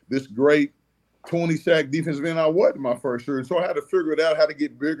this great 20-sack defensive end. I wasn't my first year. And so I had to figure it out, how to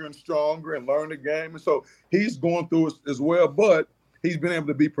get bigger and stronger and learn the game. And so he's going through it as well, but he's been able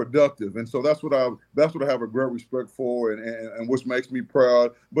to be productive. And so that's what I have a great respect for and which makes me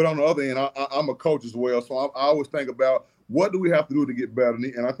proud. But on the other end, I'm a coach as well. So I always think about what do we have to do to get better?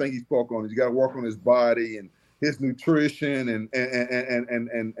 And I think he spoke on it. You got to work on his body and his nutrition and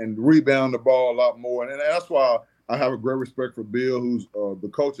rebound the ball a lot more. And that's why I have a great respect for Bill, who's the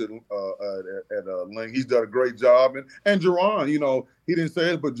coach at Link. He's done a great job. And Jerron, he didn't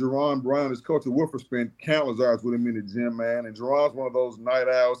say it, but Jerron Brown, his coach at Woodford, spent countless hours with him in the gym, man. And Jerron's one of those night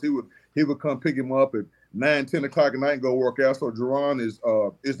owls. He would come pick him up at 9, 10 o'clock at night and go work out. So Jerron is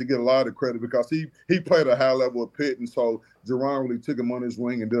to get a lot of credit because he played at a high level at Pitt. And so Jerron really took him on his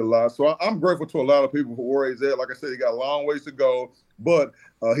wing and did a lot. So I'm grateful to a lot of people for where he's at. Like I said, he got a long ways to go, but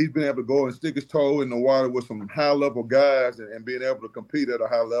he's been able to go and stick his toe in the water with some high level guys and being able to compete at a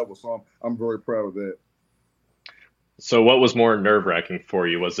high level. So I'm very proud of that. So what was more nerve-wracking for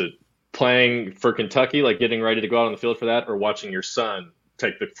you? Was it playing for Kentucky, like getting ready to go out on the field for that, or watching your son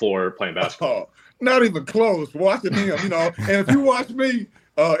take the floor playing basketball? Not even close. Watching him, and if you watch me,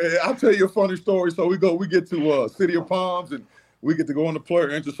 I'll tell you a funny story. So we get to City of Palms, and we get to go on the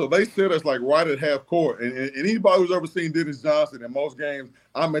player interest. So they sit us like right at half court. And anybody who's ever seen Dennis Johnson in most games,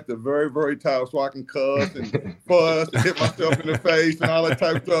 I'm at the very, very top so I can cuss and fuss and hit myself in the face and all that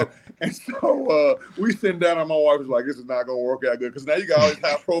type of stuff. And so we sitting down and my wife was like, this is not going to work out good. Because now you got all these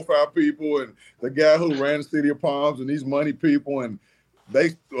high-profile people and the guy who ran the City of Palms and these money people. And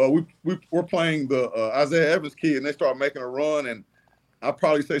we're playing the Isaiah Evans kid, and they start making a run, and I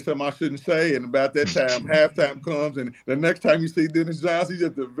probably say something I shouldn't say, and about that time, halftime comes, and the next time you see Dennis Johnson, he's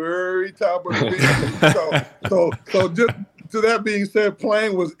at the very top of the field. So just to that being said,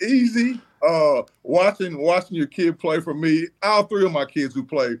 playing was easy. Watching your kid play for me, all 3 of my kids who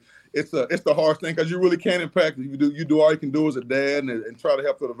play, it's the hard thing because you really can't impact it. You do all you can do as a dad and try to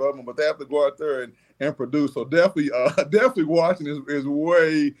help the development, but they have to go out there and produce. So definitely watching is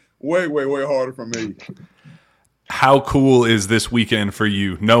way, way, way, way harder for me. How cool is this weekend for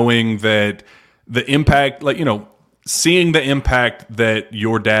you, knowing that the impact, seeing the impact that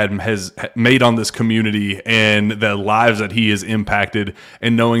your dad has made on this community and the lives that he has impacted,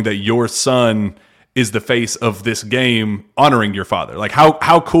 and knowing that your son is the face of this game, honoring your father. Like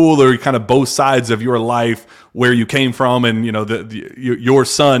how cool are kind of both sides of your life, where you came from, and your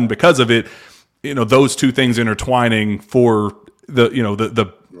son, because of it, those two things intertwining for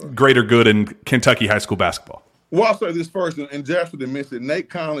the greater good in Kentucky high school basketball. Well, I'll say this first, and Jasper didn't miss it. Nate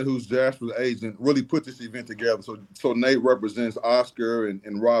Conley, who's Jasper's agent, really put this event together. So Nate represents Oscar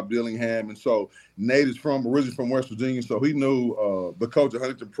and Rob Dillingham, and so Nate is originally from West Virginia, so he knew the coach at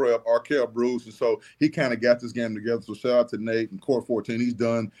Huntington Prep, Arkell Bruce, and so he kind of got this game together. So shout out to Nate and Court 14.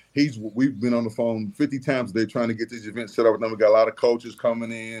 We've been on the phone 50 times a day trying to get this event set up with them. We got a lot of coaches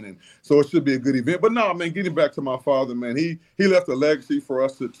coming in, and so it should be a good event. But no, man, getting back to my father, man, he left a legacy for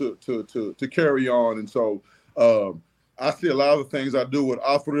us to carry on, and so. I see a lot of the things I do with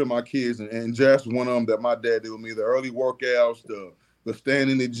all three of my kids, and Jasper, one of them that my dad did with me: the early workouts, the stand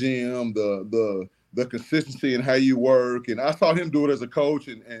in the gym, the consistency in how you work. And I saw him do it as a coach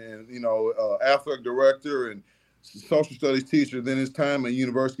and athletic director and social studies teacher. Then his time at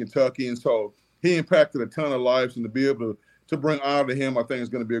University of Kentucky, and so he impacted a ton of lives. And to be able to bring honor to him, I think is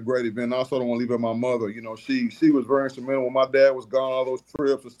going to be a great event. I also don't want to leave out my mother. She was very instrumental when my dad was gone, all those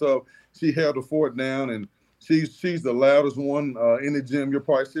trips and stuff. She held the fort down, and she's the loudest one in the gym. You'll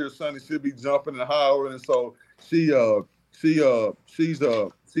probably see her Sunday. She'll be jumping and hollering, and so she's been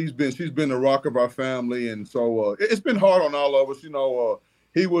the rock of our family. And so it's been hard on all of us.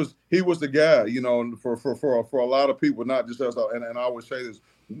 He was the guy. For a lot of people, not just us. And I always say this: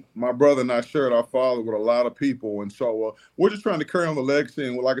 my brother and I shared our father with a lot of people, and so we're just trying to carry on the legacy.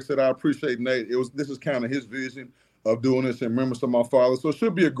 And like I said, I appreciate Nate. This is kind of his vision of doing this in remembrance of my father. So it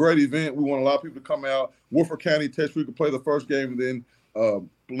should be a great event. We want a lot of people to come out. Woodford County, Test, we could play the first game, and then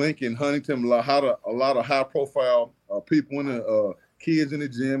Lincoln, Huntington, a lot of high-profile people in the kids in the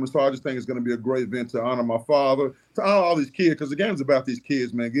gym. And so I just think it's going to be a great event to honor my father, to honor all these kids, because the game's about these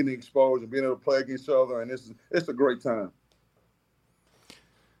kids, man, getting exposed and being able to play against each other, and it's a great time.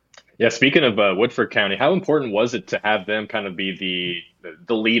 Yeah, speaking of Woodford County, how important was it to have them kind of be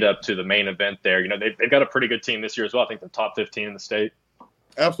the lead up to the main event there? They've got a pretty good team this year as well. I think the top 15 in the state.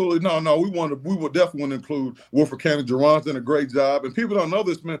 Absolutely. No, we will definitely want to include Woodford County. Jerron's done a great job. And people don't know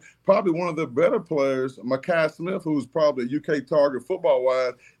this, man, probably one of the better players, Makai Smith, who's probably a UK target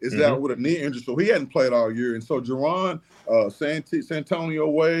football-wise, is out with a knee injury. So he hadn't played all year. And so Jerron, Santonio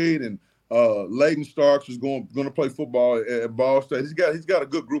Wade, and Layden Starks is going to play football at Ball State. He's got a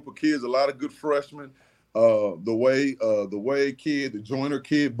good group of kids, a lot of good freshmen. The Wade kid, the Joyner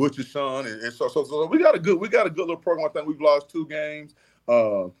kid, Butcher's son, and so we got a good little program. I think we've lost 2 games.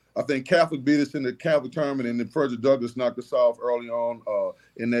 I think Catholic beat us in the Catholic tournament, and then Frederick Douglass knocked us off early on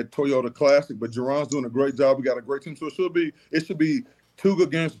in that Toyota Classic. But Jerron's doing a great job. We got a great team, so it should be 2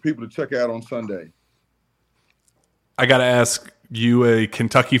 good games for people to check out on Sunday. I got to ask you, a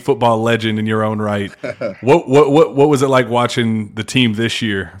Kentucky football legend in your own right, what was it like watching the team this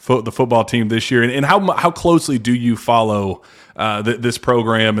year, the football team this year, and how closely do you follow this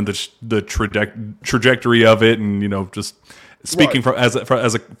program and the trajectory of it, and just speaking right. as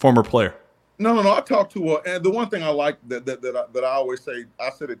a former player? No. I talked to and the one thing I like that I always say, I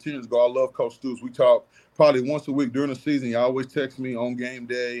said it 10 years ago, I love Coach Stoops. We talk probably once a week during the season. He always texts me on game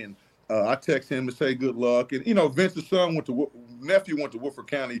day, and I text him to say good luck. And Vince's son nephew went to Woodford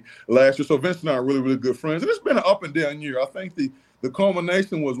County last year, so Vince and I are really, really good friends. And it's been an up and down year. I think the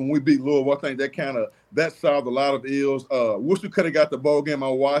culmination was when we beat Louisville. I think that solved a lot of ills. Wish we could have got the bowl game. I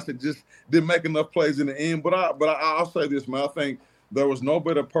watched it, just didn't make enough plays in the end. But I'll say this, man. I think there was no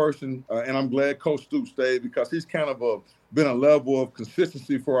better person, and I'm glad Coach Stoops stayed, because he's kind of been a level of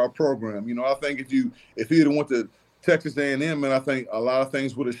consistency for our program. I think if he had went to Texas A&M, man, I think a lot of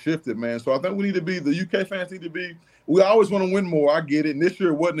things would have shifted, man. So I think we need to be, the UK fans need to be, we always want to win more. I get it. And this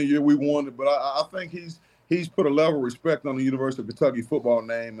year wasn't the year we wanted, but I think he's put a level of respect on the University of Kentucky football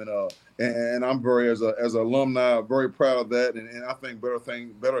name, and I'm as an alumni, very proud of that. And I think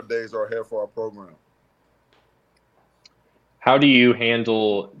better days are ahead for our program. How do you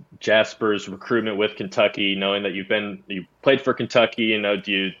handle Jasper's recruitment with Kentucky, knowing that you played for Kentucky?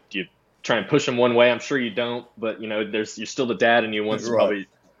 Do you try and push him one way? I'm sure you don't, but you're still the dad, and you probably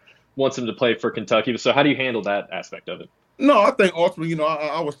wants him to play for Kentucky. So how do you handle that aspect of it? No, I think ultimately,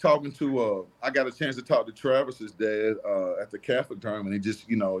 I was talking to, I got a chance to talk to Travis's dad at the Catholic tournament.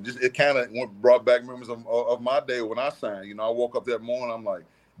 And it kind of brought back memories of my day when I signed. I woke up that morning, I'm like,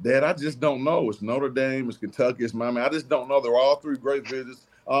 Dad, I just don't know. It's Notre Dame, it's Kentucky, it's Miami. I just don't know. They're all 3 great visits.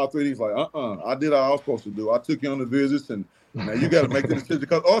 all three. He's like, I did all I was supposed to do. I took you on the visits, and now you got to make the decision.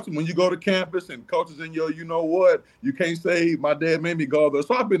 Because ultimately, when you go to campus and coaches in your, you know what, you can't say my dad made me go there.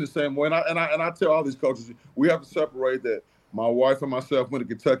 So I've been the same way, and I tell all these coaches, we have to separate that. My wife and myself went to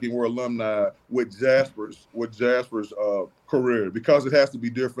Kentucky and we're alumni with Jasper's career, because it has to be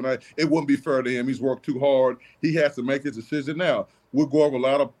different. It wouldn't be fair to him. He's worked too hard. He has to make his decision now. We'll go over a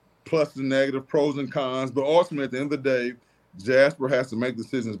lot of pluses and negatives, pros and cons, but ultimately at the end of the day, Jasper has to make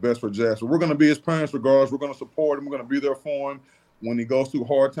decisions best for Jasper. We're going to be his parents regardless. We're going to support him. We're going to be there for him when he goes through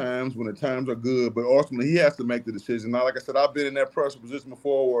hard times, when the times are good, but ultimately he has to make the decision. Now, like I said, I've been in that pressure position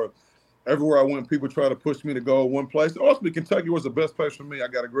before where everywhere I went, people try to push me to go one place. Ultimately, Kentucky was the best place for me. I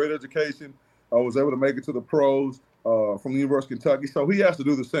got a great education. I was able to make it to the pros from the University of Kentucky. So he has to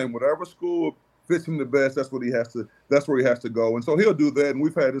do the same. Whatever school fits him the best, that's where he has to go. And so he'll do that. And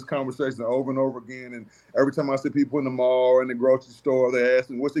we've had this conversation over and over again. And every time I see people in the mall or in the grocery store, they ask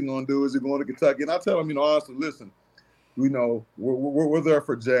me, what's he going to do? Is he going to Kentucky? And I tell them, honestly, listen, we're there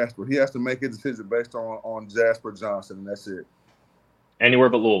for Jasper. He has to make a decision based on Jasper Johnson, and that's it. Anywhere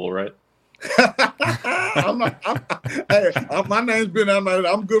but Louisville, right? My name's been out there.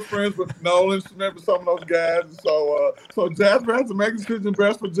 I'm good friends with Nolan Smith and some of those guys. And so Jasper has to make a decision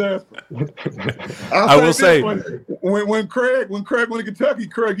best for Jasper. I will say when Craig went to Kentucky,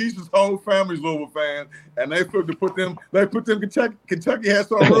 Craig his whole family's Louisville fans, and they put them Kentucky has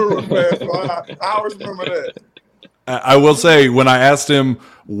some real fast. So I always remember that. I will say, when I asked him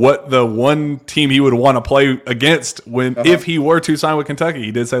what the one team he would want to play against if he were to sign with Kentucky,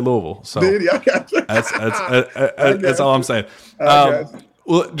 he did say Louisville. So did he? I got you. That's all I'm saying.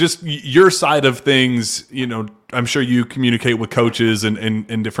 Well, just your side of things, I'm sure you communicate with coaches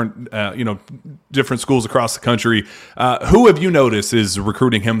and different, different schools across the country. Who have you noticed is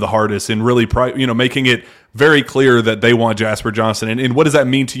recruiting him the hardest and really, making it very clear that they want Jasper Johnson? And what does that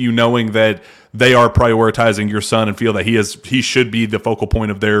mean to you, knowing that they are prioritizing your son and feel that he should be the focal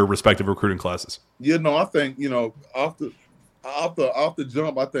point of their respective recruiting classes? I think, off the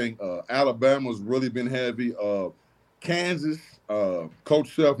jump, I think Alabama's really been heavy. Kansas,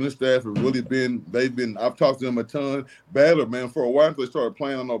 Coach Self and his staff have really I've talked to them a ton. Baylor, man, for a while until they started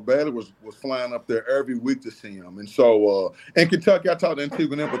playing, I know Baylor was flying up there every week to see him. And so, in Kentucky, I talked to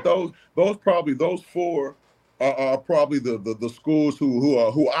Antigua, but those four are probably the schools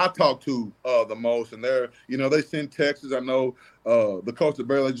who I talk to the most. And they send Texas. I know the coach of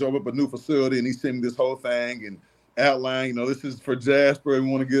Baylor drove up a new facility and he sent me this whole thing and outline, this is for Jasper, we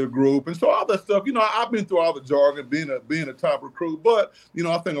want to get a group. And so all that stuff, I've been through all the jargon, being a top recruit, but,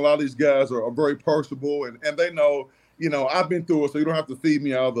 I think a lot of these guys are very personable and they know, I've been through it, so you don't have to feed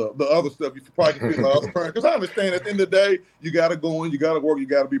me all the other stuff. You probably can feed my other parents. Because I understand at the end of the day, you got to go in, you got to work, you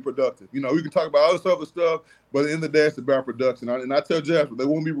got to be productive. We can talk about other stuff, but at the end of the day, it's about production. And I tell Jasper, they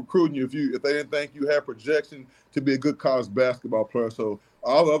won't be recruiting you if they didn't think you had projection to be a good college basketball player. So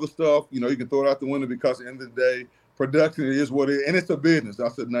all the other stuff, you can throw it out the window, because at the end of the day, production is what it is, and it's a business. I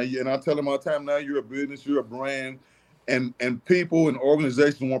said, and I tell them all the time, now you're a business, you're a brand, and people and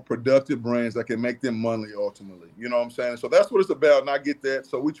organizations want productive brands that can make them money ultimately. You know what I'm saying? So that's what it's about, and I get that.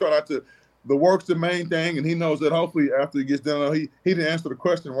 So we try not to. The work's the main thing, and he knows that. Hopefully, after he gets done, he didn't answer the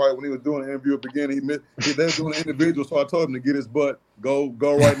question right when he was doing the interview at the beginning. They were doing an individual, so I told him to get his butt, go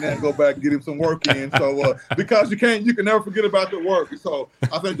right now, go back, get him some work in. So because you can never forget about the work. So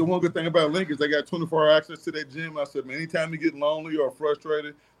I think the one good thing about Lincoln is they got 24-hour access to their gym. I said, man, anytime you get lonely or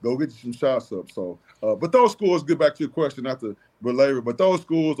frustrated, go get you some shots up. So, but those schools, get back to your question, not to belabor, but those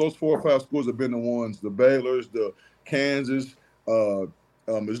 4 or 5 schools have been the ones, the Baylors, the Kansas,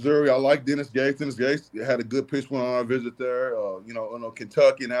 Missouri. I like Dennis Gates. Dennis Gates had a good pitch when on our visit there.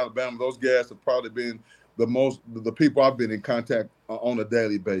 Kentucky and Alabama, those guys have probably been the people I've been in contact on a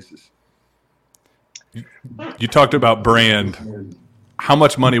daily basis. You talked about brand. How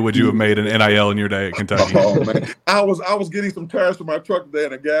much money would you have made in NIL in your day at Kentucky? Oh, man. I was getting some tires for my truck today,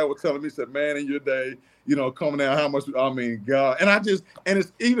 and a guy was telling me, he said, man, in your day, coming out, how much, God. And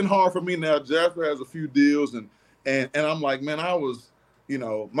it's even hard for me now. Jasper has a few deals, and I'm like, man, I was,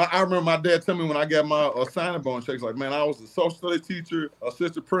 I remember my dad telling me when I got my signing bonus checks, like, man, I was a social studies teacher,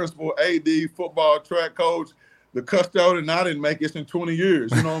 assistant principal, AD, football, track coach, the custodian, and I didn't make it in 20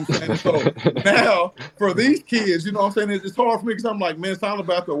 years. You know what I'm saying? So now for these kids, you know what I'm saying? It's hard for me because I'm like, man, it's all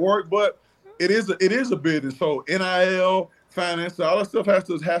about the work, but it is a business. So NIL, finance, all that stuff has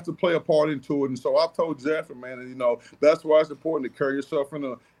to play a part into it. And so I've told Jasper, man, and that's why it's important to carry yourself in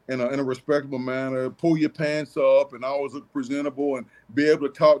a respectable manner, pull your pants up, and always look presentable, and be able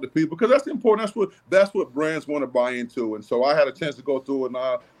to talk to people, because that's important. That's what brands want to buy into. And so I had a chance to go through it, and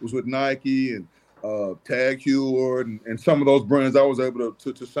I was with Nike and Tag Heward, and some of those brands I was able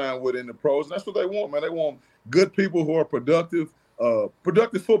to sign with in the pros. And that's what they want, man. They want good people who are productive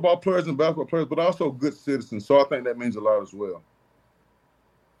football players and basketball players, but also good citizens. So I think that means a lot as well.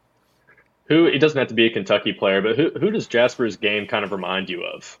 It doesn't have to be a Kentucky player, but who does Jasper's game kind of remind you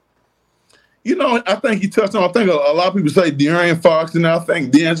of? I think he touched on, I think a lot of people say De'Aaron Fox, and I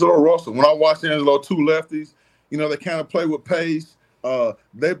think D'Angelo Russell. When I watch D'Angelo, two lefties, they kind of play with pace.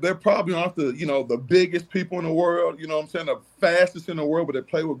 They're probably aren't the biggest people in the world, the fastest in the world, but they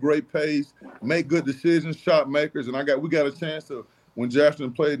play with great pace, make good decisions, shot makers. And we got a chance to, when Jasper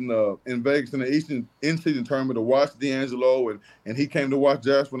played in Vegas in the in-season tournament, to watch D'Angelo, and he came to watch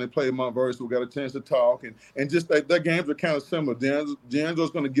Jasper when they played Mount Vernon, so we got a chance to talk, and just their games are kind of similar.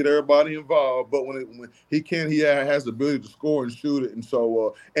 D'Angelo's going to get everybody involved, but when he has the ability to score and shoot it, and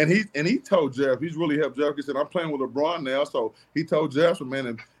so and he told Jasper, he's really helped Jasper. He said, I'm playing with LeBron now, so he told Jasper,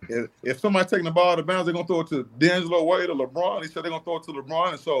 man, if somebody's taking the ball out of bounds, they're going to throw it to D'Angelo Wade or LeBron. He said they're going to throw it to LeBron,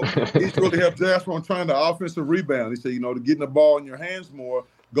 and so he's really helped Jasper on trying the offensive rebound. He said, to getting the ball in your hands more,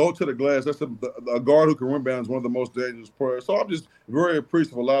 go to the glass. That's a guard who can rebound is one of the most dangerous players. So I'm just very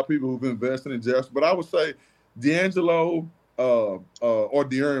appreciative of a lot of people who've invested in Jasper. But I would say D'Angelo or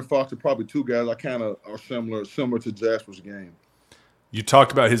De'Aaron Fox are probably two guys I kind of are similar to Jasper's game. You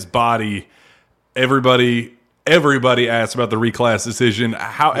talked about his body. Everybody asks about the reclass decision.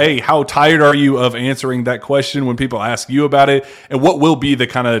 How tired are you of answering that question when people ask you about it? And what will be the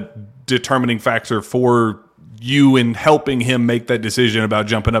kind of determining factor for you in helping him make that decision about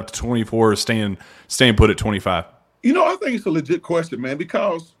jumping up to 24 or staying put at 25? I think it's a legit question, man,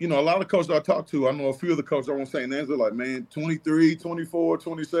 because, a lot of coaches I talk to, I know a few of the coaches I won't say names, they're like, man, 23, 24,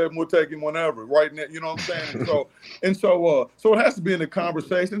 27, we'll take him whenever, right now, you know what I'm saying? And so it has to be in the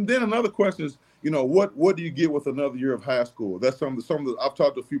conversation. And then another question is, what do you get with another year of high school? That's some of the I've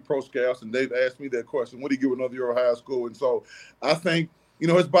talked to a few pro scouts, and they've asked me that question. What do you get with another year of high school? And so I think,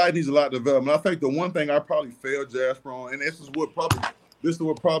 his body needs a lot of development. I think the one thing I probably failed Jasper on, and this is what probably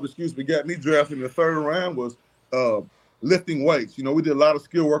got me drafted in the third round, was lifting weights. We did a lot of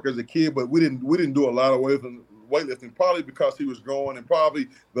skill work as a kid, but we didn't do a lot of weightlifting, probably because he was growing, and probably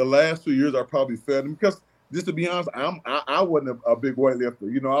the last 2 years I probably failed him because, just to be honest, I wasn't a big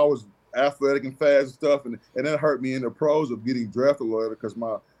weightlifter. I was athletic and fast and stuff, and that hurt me in the pros of getting drafted later because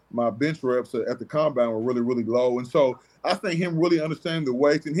my bench reps at the combine were really, really low. And so I think him really understanding the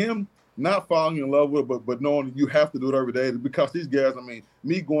weights and him not falling in love with it, but knowing you have to do it every day, because these guys,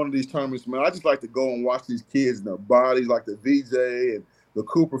 me going to these tournaments, man, I just like to go and watch these kids and their bodies, like the VJ and the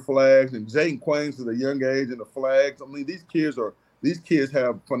Cooper Flags and Jayden Quains at a young age and the Flags. These kids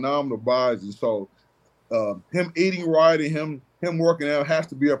have phenomenal bodies. And so him eating right and him working out has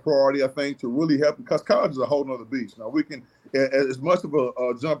to be a priority, I think, to really help, because college is a whole nother beast. Now, we can, as much of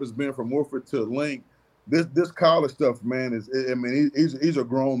a jump as been from Woodford to Link, this college stuff, man, he's a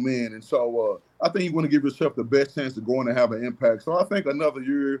grown man. And so I think you want to give yourself the best chance to go in and have an impact. So I think another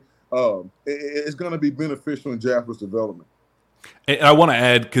year is going to be beneficial in Jasper's development. And I want to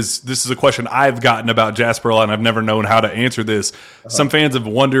add, because this is a question I've gotten about Jasper a lot, and I've never known how to answer this. Some fans have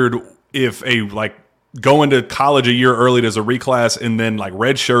wondered if going to college a year early as a reclass and then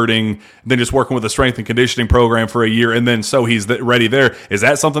redshirting, then just working with a strength and conditioning program for a year, and then so he's ready there. Is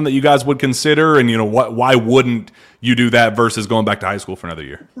that something that you guys would consider? And why wouldn't you do that versus going back to high school for another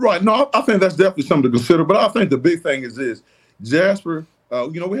year? Right. No, I think that's definitely something to consider. But I think the big thing is this: Jasper.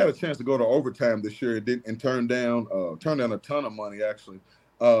 We had a chance to go to overtime this year and turn down a ton of money, actually.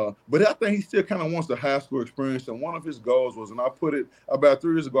 But I think he still kind of wants the high school experience. And one of his goals was, and I put it about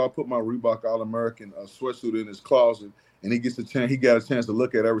 3 years ago, I put my Reebok All-American sweatsuit in his closet, and he got a chance to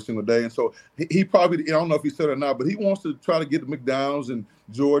look at it every single day. And so he probably, I don't know if he said it or not, but he wants to try to get the McDonald's and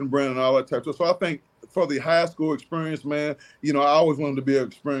Jordan Brand and all that type of stuff. So I think for the high school experience, man, I always wanted to be able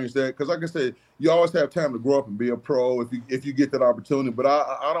to experience that, because like I said, you always have time to grow up and be a pro if you get that opportunity. But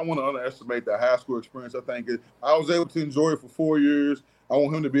I don't want to underestimate the high school experience. I think I was able to enjoy it for 4 years. I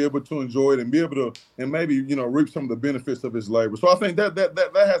want him to be able to enjoy it and be able to, and maybe, reap some of the benefits of his labor. So I think that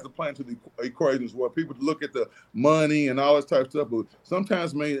has to play into the equation as well. People look at the money and all this type of stuff, but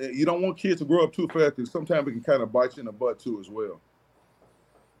sometimes, man, you don't want kids to grow up too fast, because sometimes it can kind of bite you in the butt too as well.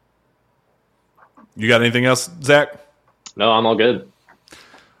 You got anything else, Zach? No, I'm all good.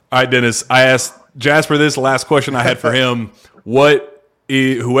 All right, Dennis, I asked Jasper this last question I had for him.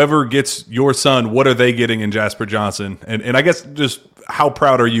 Whoever gets your son, what are they getting in Jasper Johnson? And I guess just how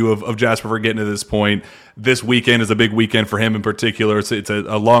proud are you of Jasper for getting to this point? This weekend is a big weekend for him in particular. It's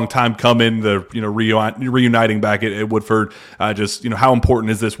a long time coming, the reuniting back at Woodford. How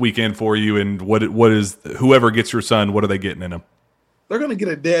important is this weekend for you, and what is whoever gets your son, what are they getting in him? they're going to get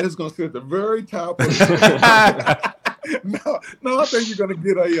a dad who's going to sit at the very top of no, I think you're going to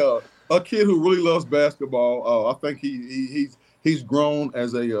get a kid who really loves basketball. I think he's grown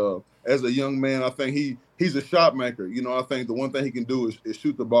as a young man. I think he's a shot maker. You know, I think the one thing he can do is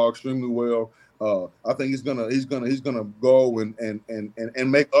shoot the ball extremely well. I think he's gonna go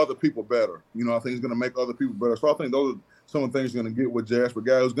and make other people better. You know, I think he's gonna make other people better. So I think those are some of the things you're gonna get with Jasper. A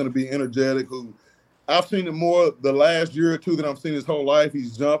guy who's gonna be energetic, who I've seen him more the last year or two than I've seen his whole life.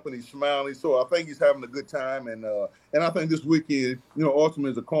 He's jumping, he's smiling. So I think he's having a good time. And I think this weekend, you know,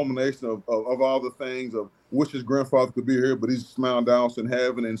 ultimately is a culmination of all the things of wish his grandfather could be here, but he's smiling down in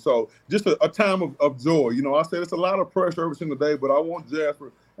heaven. And so just a time of joy. You know, I said it's a lot of pressure every single day, but I want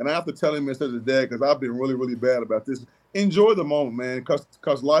Jasper, and I have to tell him this as a dad, because I've been really, really bad about this. Enjoy the moment, man,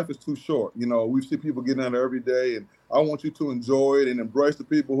 because life is too short. You know, we see people getting out there every day, and I want you to enjoy it and embrace the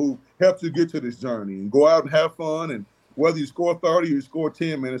people who helped you get to this journey, and go out and have fun. And whether you score 30 or you score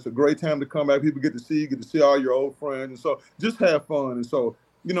 10, man, it's a great time to come back. People get to see all your old friends. And so just have fun. And so,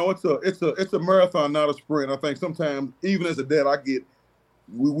 you know, it's a marathon, not a sprint. I think sometimes, even as a dad,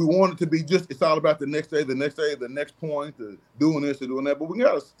 we want it to be just, it's all about the next day, the next point, doing this and doing that. But we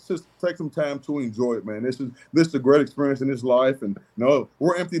got to just take some time to enjoy it, man. This is a great experience in this life. And, you know,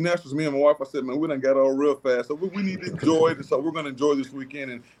 we're empty nesters. Me and my wife, I said, man, we done got old real fast. So we need to enjoy it. And so we're going to enjoy this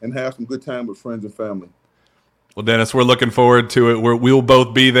weekend and have some good time with friends and family. Well, Dennis, we're looking forward to it. We'll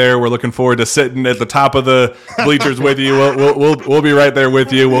both be there. We're looking forward to sitting at the top of the bleachers with you. We'll be right there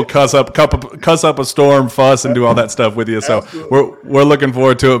with you. We'll cuss up a storm, fuss, and do all that stuff with you. So absolutely. We're looking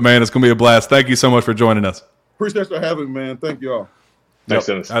forward to it, man. It's going to be a blast. Thank you so much for joining us. Appreciate you having me, man. Thank you all. Thanks,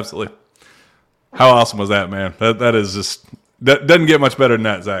 Dennis. Absolutely. How awesome was that, man? That is just that doesn't get much better than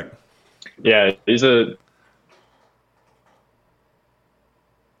that, Zach. Yeah, he's a.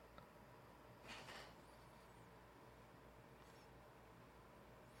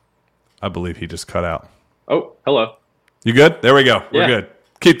 I believe he just cut out. Oh, hello. You good? There we go. We're good.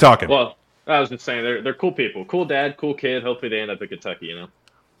 Keep talking. Well, I was just saying they're cool people. Cool dad, cool kid. Hopefully they end up in Kentucky, you know.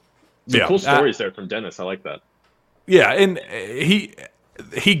 Some cool stories there from Dennis. I like that. Yeah, and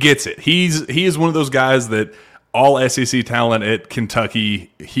he gets it. He is one of those guys that all SEC talent at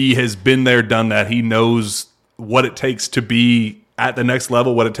Kentucky, he has been there, done that. He knows what it takes to be at the next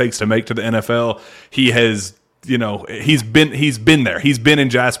level, what it takes to make to the NFL. He has, you know, he's been there. He's been in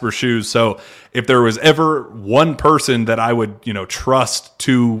Jasper's shoes. So if there was ever one person that I would, you know, trust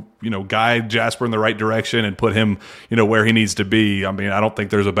to, you know, guide Jasper in the right direction and put him, you know, where he needs to be, I mean, I don't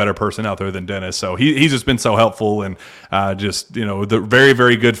think there's a better person out there than Dennis. So he's just been so helpful, and just, you know, the very,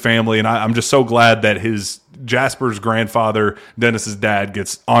 very good family. And I'm just so glad that Jasper's grandfather, Dennis's dad,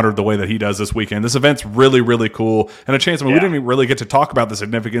 gets honored the way that he does this weekend. This event's really, really cool. And a chance, I mean, we didn't even really get to talk about the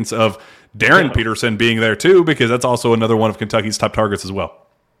significance of Darren Peterson being there too, because that's also another one of Kentucky's top targets as well.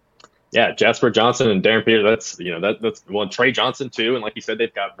 Yeah, Jasper Johnson and Darren Peterson. That's, you know, that's well, Trey Johnson too. And like you said,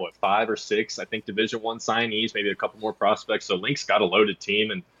 they've got 5 or 6, I think, Division I signees, maybe a couple more prospects. So Link's got a loaded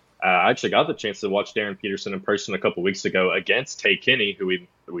team. And I actually got the chance to watch Darren Peterson in person a couple weeks ago against Tay Kinney, who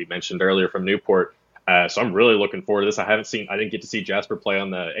we mentioned earlier from Newport. So I'm really looking forward to this. I didn't get to see Jasper play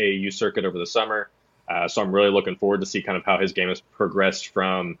on the AAU circuit over the summer. So I'm really looking forward to see kind of how his game has progressed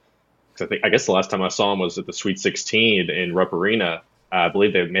from, because I guess the last time I saw him was at the Sweet 16 in Rupp Arena. I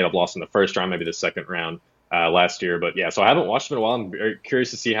believe they may have lost in the first round, maybe the second round last year. But yeah, so I haven't watched him in a while. I'm very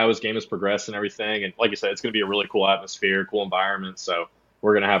curious to see how his game has progressed and everything. And like you said, it's going to be a really cool atmosphere, cool environment. So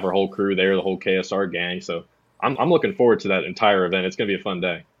we're going to have our whole crew there, the whole KSR gang. So I'm looking forward to that entire event. It's going to be a fun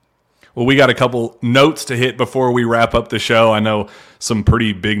day. Well, we got a couple notes to hit before we wrap up the show. I know some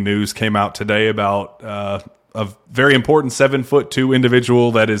pretty big news came out today about a very important 7'2"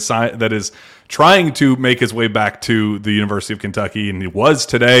 individual that is trying to make his way back to the University of Kentucky, and he was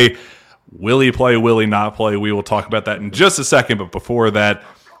today. Will he play? Will he not play? We will talk about that in just a second. But before that,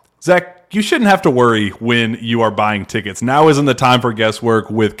 Zach, you shouldn't have to worry when you are buying tickets. Now isn't the time for guesswork.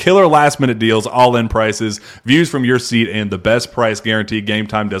 With killer last-minute deals, all-in prices, views from your seat, and the best price guarantee, Game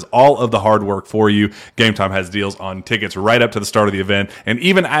Time does all of the hard work for you. Game Time has deals on tickets right up to the start of the event, and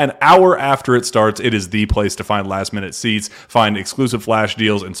even an hour after it starts, it is the place to find last-minute seats, find exclusive flash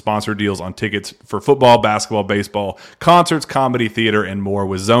deals and sponsor deals on tickets for football, basketball, baseball, concerts, comedy, theater, and more.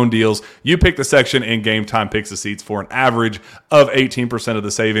 With zone deals, you pick the section, and Game Time picks the seats for an average of 18% of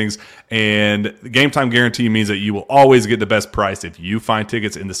the savings. And the game time guarantee means that you will always get the best price. If you find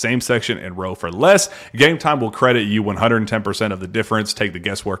tickets in the same section and row for less, Game Time will credit you 110% of the difference. Take the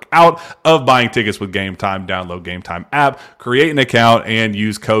guesswork out of buying tickets with Game Time. Download Game Time app, create an account, and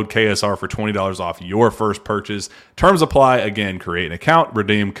use code KSR for $20 off your first purchase. Terms apply. Again, create an account,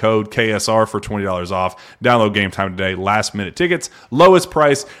 redeem code KSR for $20 off. Download Game Time today. Last minute tickets, lowest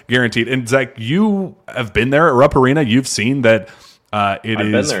price guaranteed. And Zach, you have been there at Rupp Arena. You've seen that it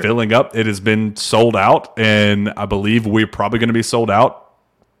is filling up. It has been sold out, and I believe we're probably going to be sold out,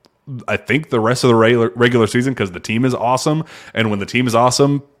 I think, the rest of the regular season, because the team is awesome. And when the team is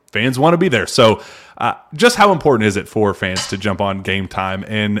awesome, fans want to be there. So just how important is it for fans to jump on Game Time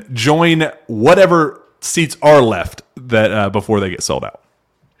and join whatever seats are left that before they get sold out?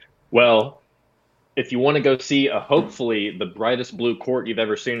 Well, if you want to go see hopefully the brightest blue court you've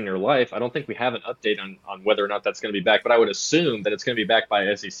ever seen in your life, I don't think we have an update on whether or not that's going to be back, but I would assume that it's going to be back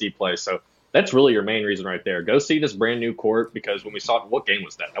by SEC play. So that's really your main reason right there. Go see this brand new court, because when we saw it, what game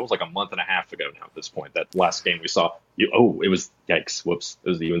was that? That was like a month and a half ago now at this point, that last game we saw. It was, yikes, whoops. It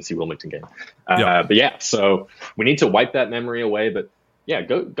was the UNC Wilmington game. But yeah, so we need to wipe that memory away. But yeah,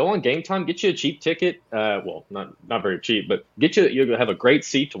 go on Game Time, get you a cheap ticket. Well, not very cheap, but you'll have a great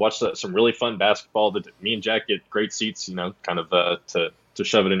seat to watch some really fun basketball. Me and Jack get great seats, kind of to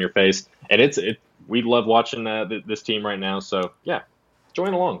shove it in your face. And we love watching this team right now. So yeah,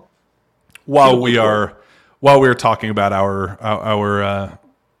 join along. While we're talking about our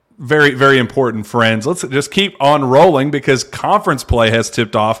very, very important friends, let's just keep on rolling, because conference play has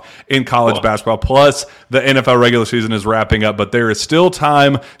tipped off in college basketball. Plus, the NFL regular season is wrapping up, but there is still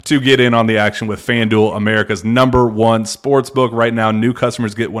time to get in on the action with FanDuel, America's #1 sports book. Right now, new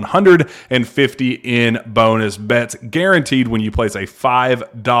customers get $150 in bonus bets guaranteed when you place a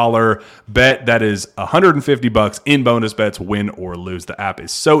 $5 bet. That is $150 in bonus bets, win or lose. The app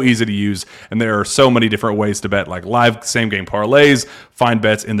is so easy to use, and there are so many different ways to bet, like live same-game parlays, find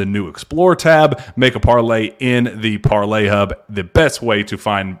bets in the new Explore tab, make a parlay in the Parlay Hub, the best way to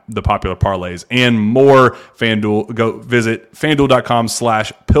find the popular parlays, and more. FanDuel, go visit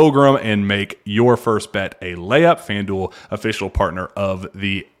FanDuel.com/Pilgrim and make your first bet a layup. FanDuel, official partner of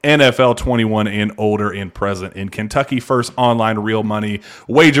the NFL, 21 and older and present in Kentucky. First online real money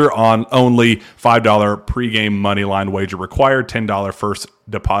wager on only $5 pregame money line wager required, $10 first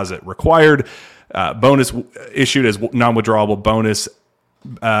deposit required. Bonus issued as non-withdrawable bonus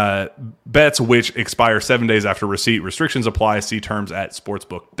bets which expire 7 days after receipt. Restrictions apply. See terms at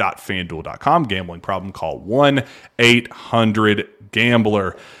sportsbook.fanduel.com. Gambling problem, call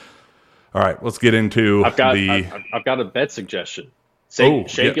 1-800-GAMBLER. All right, let's get into I've got a bet suggestion.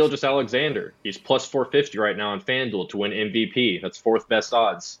 Shai Gilgeous-Alexander. He's plus 450 right now on FanDuel to win MVP. That's fourth best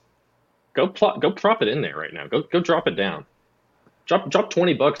odds. Go drop it in there right now. Go drop it down. Drop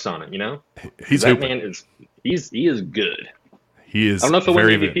 $20 on it. He is good. He is. I don't know if he'll win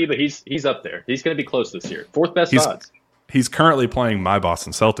MVP, but he's up there. He's going to be close this year. Fourth best odds. He's currently playing my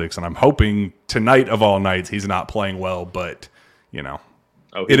Boston Celtics, and I'm hoping tonight of all nights he's not playing well. But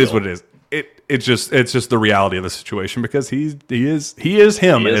it is what it is. It's just the reality of the situation, because he is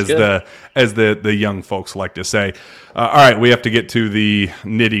him, as the young folks like to say. All right, we have to get to the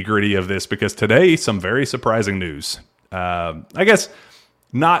nitty gritty of this, because today some very surprising news. I guess.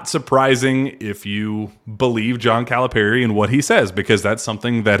 Not surprising if you believe John Calipari and what he says, because that's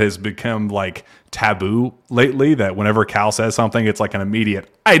something that has become like taboo lately, that whenever Cal says something, it's like an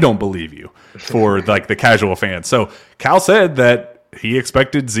immediate, I don't believe you, for like the casual fan. So Cal said that he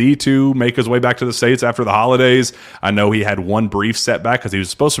expected Z to make his way back to the States after the holidays. I know he had one brief setback because he was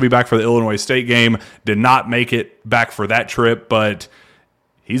supposed to be back for the Illinois State game, did not make it back for that trip, but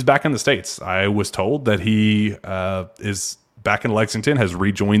he's back in the States. I was told that he is back in Lexington, has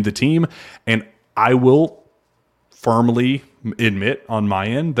rejoined the team, and I will firmly admit on my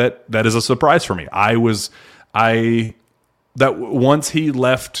end that is a surprise for me. That once he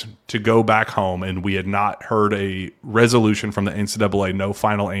left to go back home and we had not heard a resolution from the NCAA, no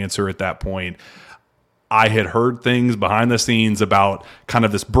final answer at that point, I had heard things behind the scenes about kind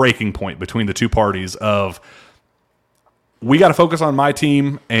of this breaking point between the two parties of, we got to focus on my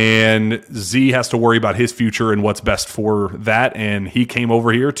team, and Z has to worry about his future and what's best for that. And he came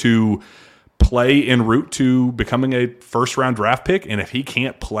over here to play en route to becoming a first-round draft pick. And if he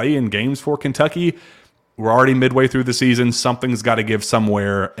can't play in games for Kentucky, we're already midway through the season. Something's got to give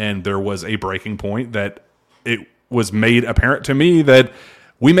somewhere. And there was a breaking point that it was made apparent to me that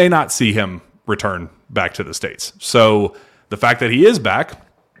we may not see him return back to the States. So the fact that he is back,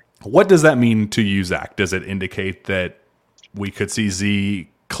 what does that mean to you, Zach? Does it indicate that we could see Z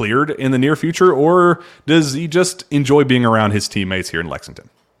cleared in the near future, or does he just enjoy being around his teammates here in Lexington?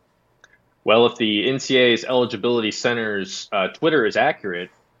 Well, if the NCAA's eligibility center's Twitter is accurate,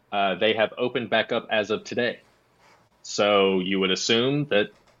 they have opened back up as of today. So you would assume that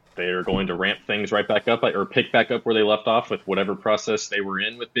they are going to ramp things right back up or pick back up where they left off with whatever process they were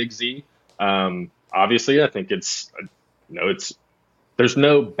in with Big Z. Obviously, I think it's there's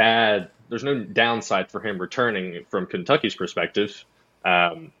no downside for him returning from Kentucky's perspective,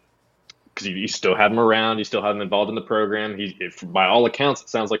 because you still have him around, you still have him involved in the program. By all accounts, it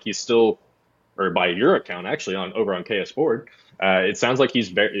sounds like he's still, or by your account actually, over on KS Board, it sounds like he's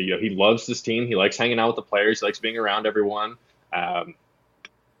very, he loves this team. He likes hanging out with the players. He likes being around everyone.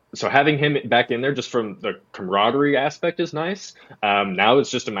 So having him back in there just from the camaraderie aspect is nice. Now it's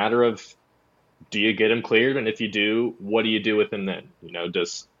just a matter of, do you get him cleared? And if you do, what do you do with him then?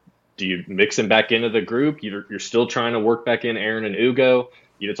 Do you mix him back into the group? You're still trying to work back in Aaron and Ugo.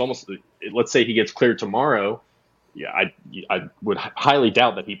 It's almost, let's say he gets cleared tomorrow. Yeah, I would highly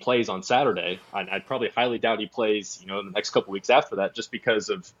doubt that he plays on Saturday. I'd probably highly doubt he plays, in the next couple weeks after that, just because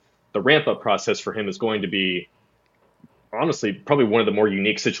of the ramp up process for him is going to be, honestly, probably one of the more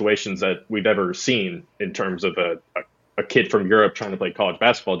unique situations that we've ever seen in terms of a kid from Europe trying to play college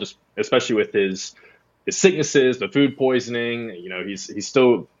basketball, just especially with his sicknesses, the food poisoning. He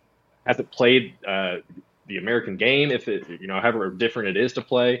still hasn't played the American game, if it, however different it is to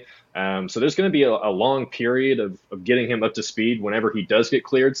play. So there's going to be a long period of getting him up to speed whenever he does get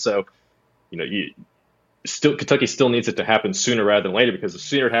cleared. So, Kentucky still needs it to happen sooner rather than later, because the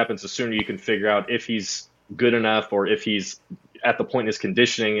sooner it happens, the sooner you can figure out if he's good enough or if he's at the point in his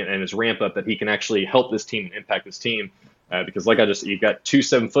conditioning and his ramp up that he can actually help this team and impact this team. Because you've got 2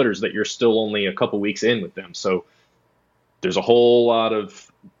 7-footers that you're still only a couple weeks in with them. So there's a whole lot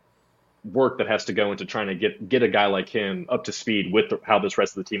of work that has to go into trying to get a guy like him up to speed with how this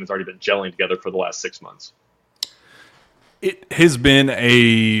rest of the team has already been gelling together for the last 6 months. It has been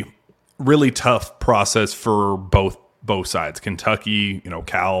a really tough process for both sides. Kentucky,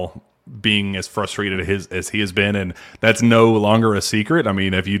 Cal being as frustrated as he has been, and that's no longer a secret. I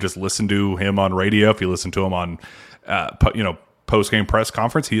mean, if you just listen to him on radio, if you listen to him on post-game press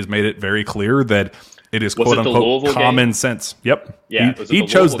conference, he has made it very clear that it is quote unquote common sense. Yep. Yeah. He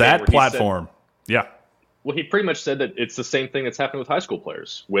chose that platform. Yeah. Well, he pretty much said that it's the same thing that's happened with high school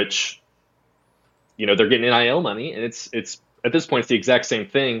players, which, they're getting NIL money, and it's at this point it's the exact same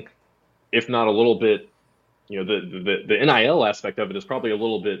thing, if not a little bit. The NIL aspect of it is probably a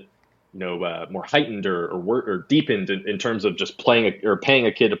little bit, more heightened or deepened in terms of just paying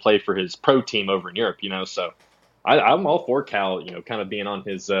a kid to play for his pro team over in Europe. So. I'm all for Cal, kind of being on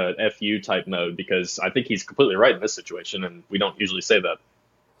his FU type mode, because I think he's completely right in this situation, and we don't usually say that.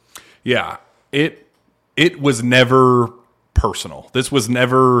 Yeah, it was never personal. This was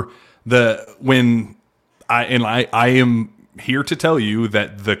never I am here to tell you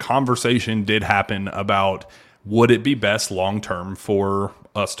that the conversation did happen about, would it be best long term for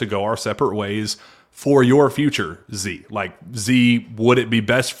us to go our separate ways for your future, Z? Like, Z, would it be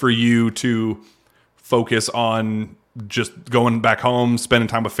best for you to focus on just going back home, spending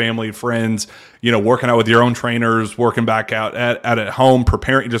time with family and friends, working out with your own trainers, working back out at home,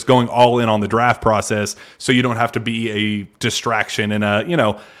 preparing, just going all in on the draft process, so you don't have to be a distraction and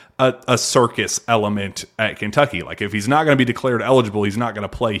a circus element at Kentucky. Like, if he's not going to be declared eligible, he's not going to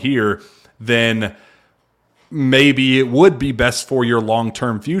play here, then maybe it would be best for your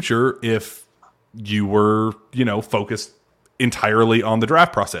long-term future if you were, focused entirely on the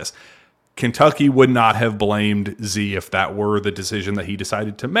draft process. Kentucky would not have blamed Z if that were the decision that he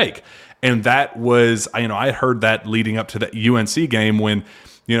decided to make. And that was, I heard that leading up to the UNC game when,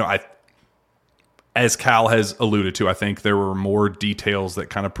 as Cal has alluded to, I think there were more details that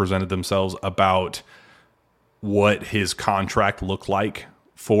kind of presented themselves about what his contract looked like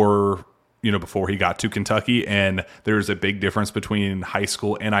for, before he got to Kentucky. And there's a big difference between high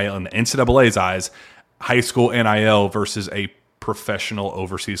school NIL in the NCAA's eyes, high school NIL versus a professional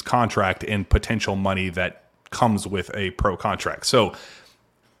overseas contract and potential money that comes with a pro contract. So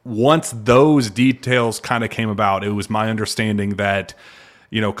once those details kind of came about, it was my understanding that,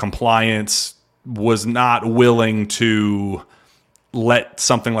 compliance was not willing to let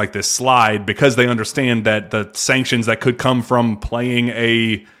something like this slide, because they understand that the sanctions that could come from playing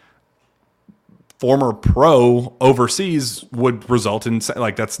a former pro overseas would result in,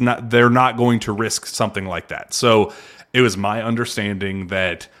 they're not going to risk something like that. So it was my understanding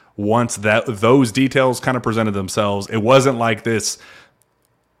that once those details kind of presented themselves, it wasn't like this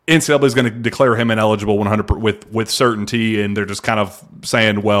NCAA is going to declare him ineligible 100% with certainty, and they're just kind of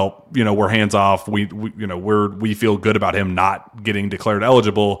saying, well, we're hands off. We feel good about him not getting declared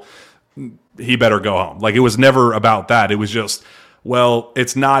eligible. He better go home. Like, it was never about that. It was just, well,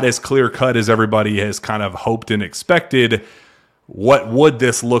 it's not as clear cut as everybody has kind of hoped and expected. What would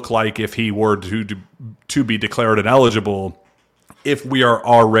this look like if he were to be declared ineligible if we are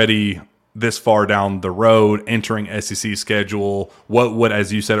already this far down the road entering SEC schedule? What would,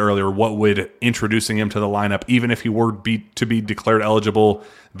 as you said earlier, what would introducing him to the lineup, even if he were to be declared eligible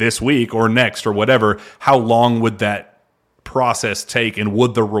this week or next or whatever, how long would that process take, and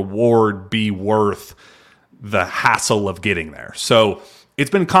would the reward be worth the hassle of getting there? So it's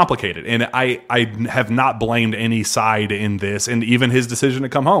been complicated, and I have not blamed any side in this, and even his decision to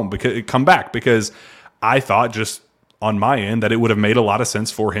come back, because I thought just on my end that it would have made a lot of sense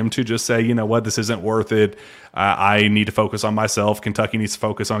for him to just say, you know what, this isn't worth it. I need to focus on myself. Kentucky needs to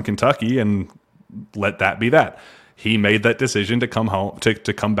focus on Kentucky, and let that be that. He made that decision to come home,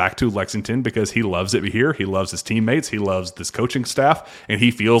 to come back to Lexington, because he loves it here. He loves his teammates. He loves this coaching staff, and he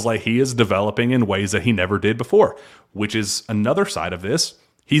feels like he is developing in ways that he never did before, which is another side of this.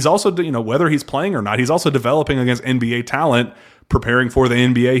 He's also, whether he's playing or not, he's also developing against NBA talent, preparing for the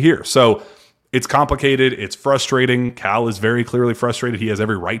NBA here. So it's complicated. It's frustrating. Cal is very clearly frustrated. He has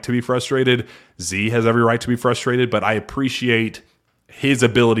every right to be frustrated. Z has every right to be frustrated, but I appreciate his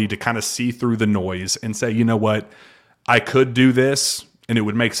ability to kind of see through the noise and say, you know what, I could do this and it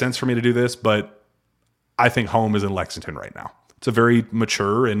would make sense for me to do this, but I think home is in Lexington right now. It's a very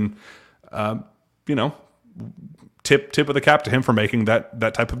mature and, tip of the cap to him for making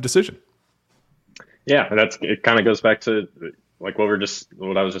that type of decision. Yeah, it kind of goes back to like what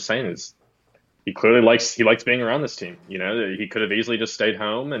I was just saying is he clearly likes being around this team. He could have easily just stayed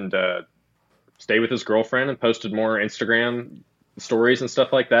home and stayed with his girlfriend and posted more Instagram stories and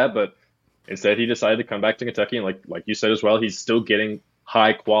stuff like that, but instead he decided to come back to Kentucky, and like you said as well, he's still getting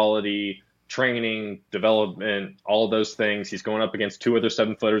high quality training, development, all of those things. He's going up against 2 other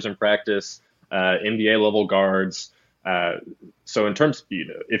 7-footers in practice, NBA level guards. So in terms,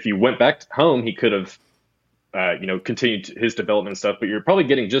 if you went back home, he could have, continued his development stuff, but you're probably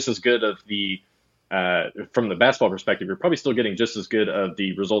getting just as good of from the basketball perspective, you're probably still getting just as good of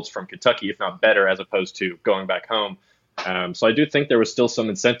the results from Kentucky, if not better, as opposed to going back home. So I do think there was still some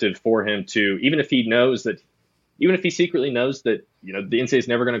incentive for him to, even if he secretly knows that, the NCAA is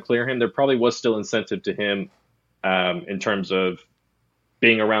never going to clear him, there probably was still incentive to him in terms of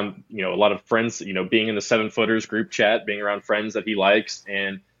being around, a lot of friends, being in the 7-footers group chat, being around friends that he likes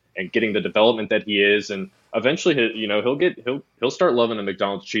and getting the development that he is. And eventually, he'll start loving a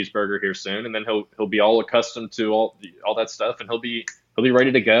McDonald's cheeseburger here soon. And then he'll be all accustomed to all that stuff, and he'll be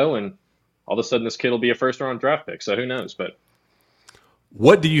ready to go. And all of a sudden this kid will be a 1st-round draft pick. So who knows? But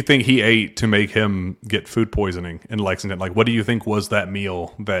what do you think he ate to make him get food poisoning in Lexington? Like, what do you think was that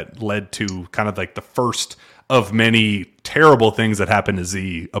meal that led to kind of like the first of many terrible things that happened to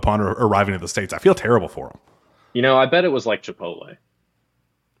Z upon arriving at the States? I feel terrible for him. I bet it was like Chipotle.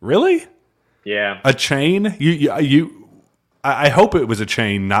 Really? Yeah. A chain? I hope it was a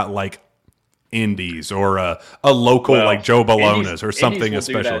chain, not like Indies or a local like Joe Bologna's or something Indies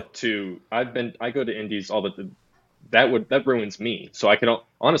will especially. Do that too. I go to Indies all that ruins me. So I can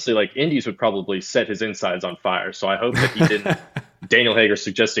honestly, like, Indies would probably set his insides on fire. So I hope that he didn't. Daniel Hager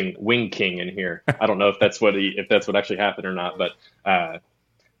suggesting Wing King in here. I don't know if that's what actually happened or not, but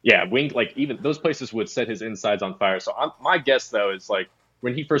even those places would set his insides on fire. So my guess though is like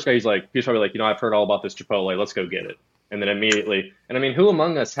when he first got, he's probably like, I've heard all about this Chipotle. Let's go get it. And then immediately, and I mean, who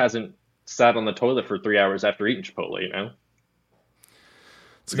among us hasn't sat on the toilet for 3 hours after eating Chipotle?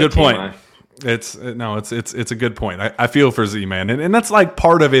 It's a good point. It's a good point. I feel for Z, man. And that's like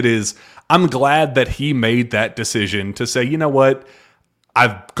part of it is I'm glad that he made that decision to say, you know what?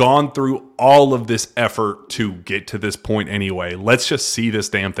 I've gone through all of this effort to get to this point anyway. Let's just see this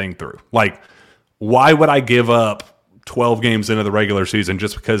damn thing through. Like, why would I give up 12 games into the regular season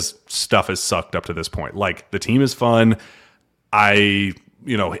just because stuff has sucked up to this point? Like, the team is fun. Aaron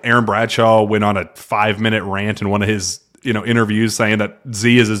Bradshaw went on a 5-minute rant in one of his interviews saying that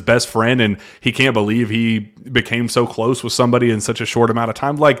Z is his best friend and he can't believe he became so close with somebody in such a short amount of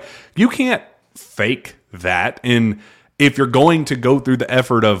time. Like, you can't fake that. And if you're going to go through the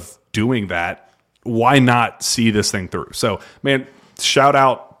effort of doing that, why not see this thing through? So, man, shout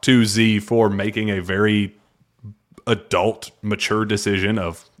out to Z for making a very adult, mature decision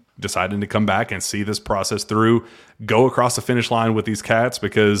of deciding to come back and see this process through, go across the finish line with these cats,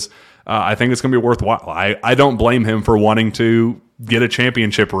 because I think it's going to be worthwhile. I don't blame him for wanting to get a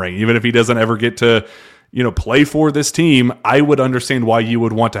championship ring, even if he doesn't ever get to, play for this team. I would understand why you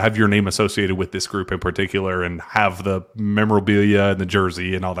would want to have your name associated with this group in particular and have the memorabilia and the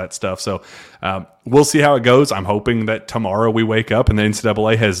jersey and all that stuff. So we'll see how it goes. I'm hoping that tomorrow we wake up and the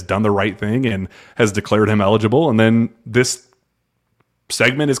NCAA has done the right thing and has declared him eligible, and then this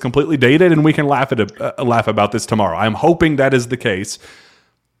segment is completely dated and we can laugh about this tomorrow. I'm hoping that is the case.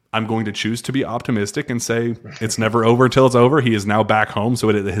 I'm going to choose to be optimistic and say it's never over until it's over. He is now back home, so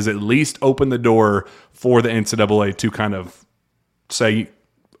it has at least opened the door for the NCAA to kind of say,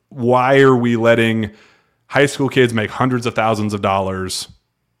 why are we letting high school kids make hundreds of thousands of dollars,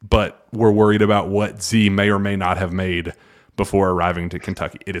 but we're worried about what Z may or may not have made before arriving to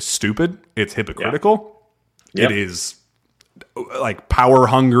Kentucky? It is stupid. It's hypocritical. Yeah. Yep. It is like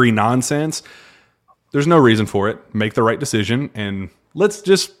power-hungry nonsense. There's no reason for it. Make the right decision, and let's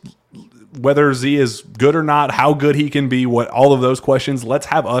just, whether Z is good or not, how good he can be, what all of those questions, let's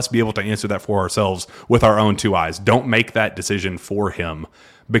have us be able to answer that for ourselves with our own two eyes. Don't make that decision for him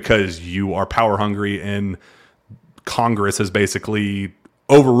because you are power hungry and Congress has basically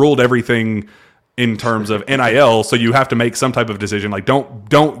overruled everything in terms of NIL, so you have to make some type of decision. Like,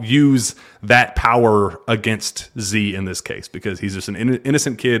 don't use that power against Z in this case, because he's just an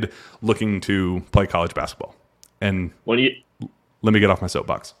innocent kid looking to play college basketball. And let me get off my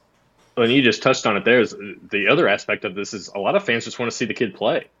soapbox. When you just touched on it, there's the other aspect of this is a lot of fans just want to see the kid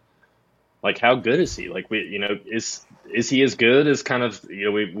play. Like, how good is he? Like, is he as good as kind of,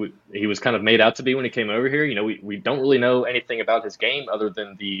 he was kind of made out to be when he came over here? We don't really know anything about his game other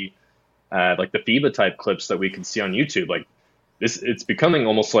than the like the FIBA type clips that we can see on YouTube. Like it's becoming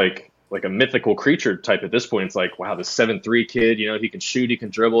almost like a mythical creature type at this point. It's like, wow, this 7'3" kid, he can shoot, he can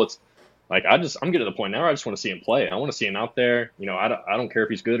dribble. It's like, I'm getting to the point now where I just want to see him play. I want to see him out there. I don't care if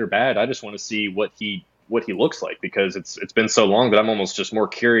he's good or bad. I just want to see what he looks like, because it's been so long that I'm almost just more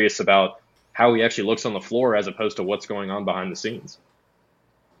curious about how he actually looks on the floor as opposed to what's going on behind the scenes.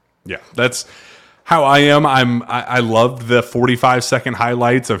 Yeah, that's how I am. I loved the 45-second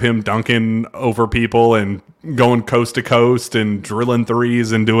highlights of him dunking over people and going coast to coast and drilling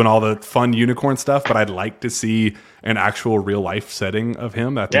threes and doing all the fun unicorn stuff. But I'd like to see an actual real life setting of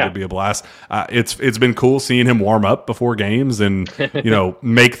him. I think it'd be a blast. It's been cool seeing him warm up before games and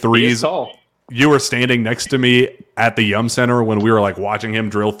make threes. You were standing next to me at the Yum Center when we were like watching him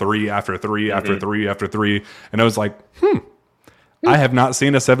drill three after three after three after three, and I was like, I have not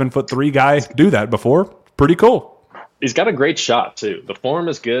seen a 7'3" guy do that before. Pretty cool. He's got a great shot too. The form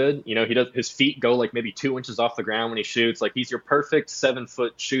is good. He does, his feet go like maybe 2 inches off the ground when he shoots. Like, he's your perfect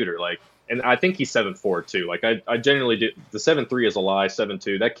 7-foot shooter. Like, and I think he's 7'4" too. Like, I genuinely do. The 7'3" is a lie.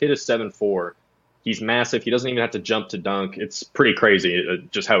 7'2". That kid is 7'4". He's massive. He doesn't even have to jump to dunk. It's pretty crazy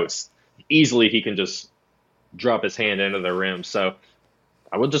just how it's easily he can just drop his hand into the rim. So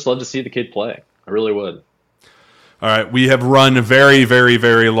I would just love to see the kid play. I really would. All right, we have run very, very,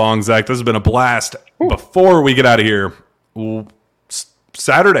 very long, Zach. This has been a blast. Ooh. Before we get out of here,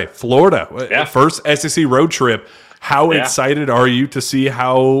 Saturday, Florida, first SEC road trip. How excited are you to see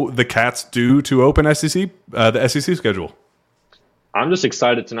how the Cats do to open the SEC schedule? I'm just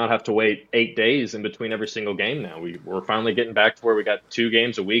excited to not have to wait 8 days in between every single game now. We're finally getting back to where we got 2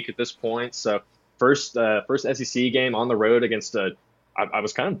 games a week at this point. So first SEC game on the road against I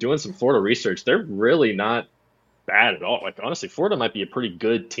was kind of doing some Florida research. They're really not bad at all. Like, honestly, Florida might be a pretty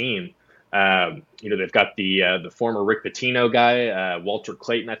good team. They've got the former Rick Pitino guy, Walter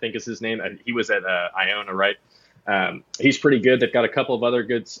Clayton, I think is his name. He was at Iona, right? He's pretty good. They've got a couple of other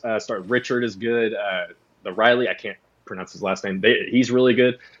good start. Richard is good. The Riley, I can't pronounce his last name. He's really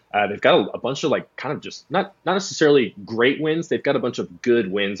good. They've got a bunch of like kind of just not necessarily great wins. They've got a bunch of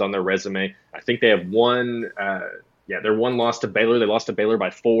good wins on their resume. I think they have one. Their one loss to Baylor. They lost to Baylor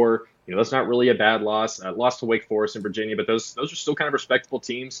by 4. That's not really a bad loss. Lost to Wake Forest and Virginia, but those are still kind of respectable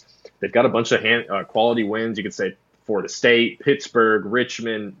teams. They've got a bunch of quality wins. You could say Florida State, Pittsburgh,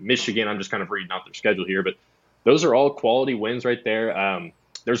 Richmond, Michigan. I'm just kind of reading off their schedule here, but those are all quality wins right there.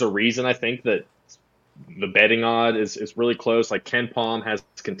 There's a reason I think that the betting odd is really close. Like, Ken Palm has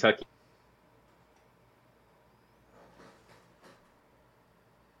Kentucky.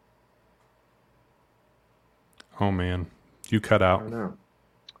 Oh man, you cut out. I don't know.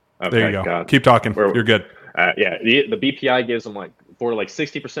 Okay, there you go. God. Keep talking. You're good. The BPI gives them Florida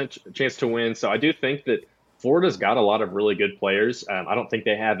 60% chance to win. So I do think that Florida's got a lot of really good players. I don't think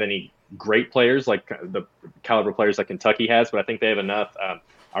they have any great players like the caliber players that Kentucky has, but I think they have enough.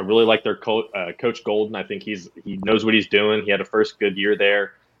 I really like their Coach Golden. I think he knows what he's doing. He had a first good year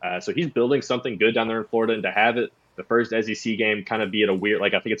there. So he's building something good down there in Florida, and to have it, the first SEC game kind of be at a weird, I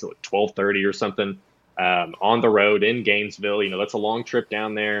think it's 12:30 or something. On the road in Gainesville, that's a long trip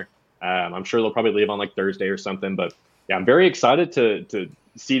down there. I'm sure they'll probably leave on Thursday or something, but yeah, I'm very excited to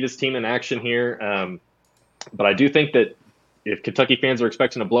see this team in action here. But I do think that if Kentucky fans are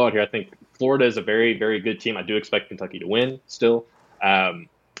expecting a blowout here, I think Florida is a very, very good team. I do expect Kentucky to win still.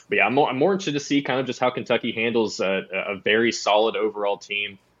 But yeah, I'm more interested to see kind of just how Kentucky handles a very solid overall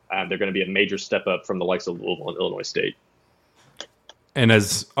team. They're going to be a major step up from the likes of Louisville and Illinois State. And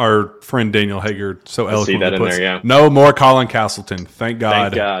as our friend Daniel Hager so eloquently puts, there, yeah. No more Colin Castleton. Thank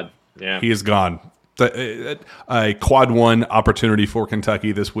God. Thank God. Yeah. He is gone. A quad one opportunity for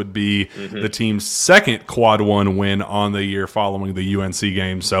Kentucky. This would be the team's second quad one win on the year following the UNC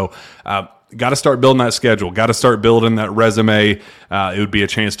game. So, got to start building that schedule. Got to start building that resume. It would be a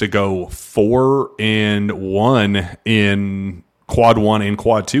chance to go 4-1 in quad one and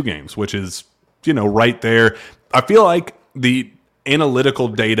quad two games, which is, right there. I feel like the analytical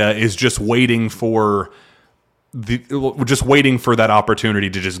data is just waiting for that opportunity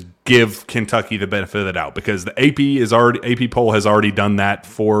to just give Kentucky the benefit of the doubt, because the AP poll has already done that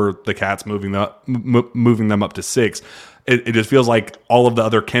for the Cats, moving them up to 6. It just feels like all of the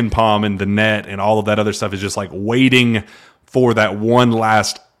other Ken Pom and the net and all of that other stuff is just like waiting for that one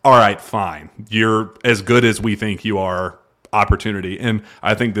last, all right, fine, you're as good as we think you are opportunity. And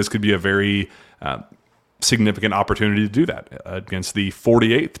I think this could be a very significant opportunity to do that against the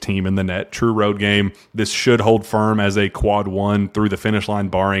 48th team in the net. True road game. This should hold firm as a quad one through the finish line,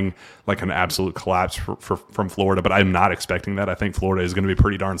 barring like an absolute collapse from Florida. But I'm not expecting that. I think Florida is going to be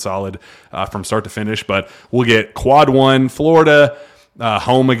pretty darn solid from start to finish. But we'll get quad one Florida,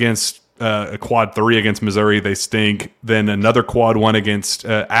 home against a quad 3 against Missouri. They stink. Then another quad 1 against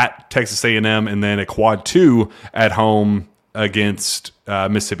at Texas A&M, and then a quad 2 at home against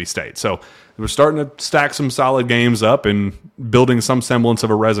Mississippi State. So we're starting to stack some solid games up and building some semblance of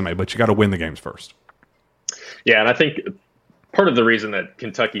a resume, but you got to win the games first. Yeah, and I think part of the reason that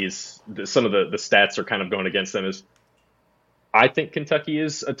Kentucky's some of the stats are kind of going against them is I think Kentucky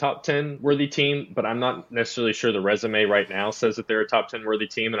is a top 10 worthy team, but I'm not necessarily sure the resume right now says that they're a top 10 worthy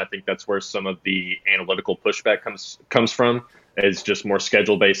team. And I think that's where some of the analytical pushback comes from, is just more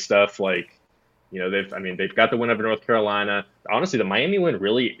schedule based stuff. Like, they've got the win over North Carolina. Honestly, the Miami win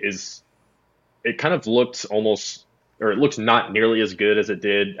really is, it kind of looked it looks not nearly as good as it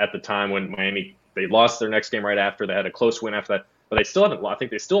did at the time when Miami, they lost their next game right after. They had a close win after that, but they still haven't, I think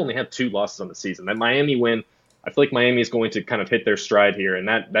they still only have 2 losses on the season. That Miami win, I feel like Miami is going to kind of hit their stride here, and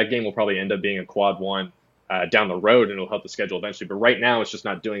that game will probably end up being a quad 1 down the road, and it'll help the schedule eventually. But right now, it's just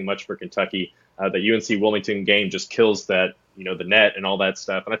not doing much for Kentucky. The UNC Wilmington game just kills that, the net and all that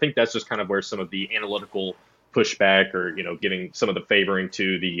stuff. And I think that's just kind of where some of the analytical pushback, or giving some of the favoring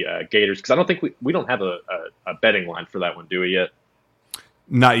to the Gators, because I don't think we don't have a betting line for that one, do we yet?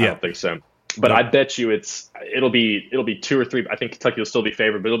 Not yet. I don't think so. But no. I bet you it'll be 2 or 3. I think Kentucky will still be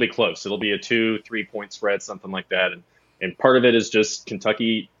favored, but it'll be close. It'll be a 2-3 point spread, something like that. And part of it is just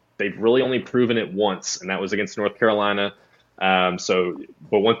Kentucky. They've really only proven it once, and that was against North Carolina. But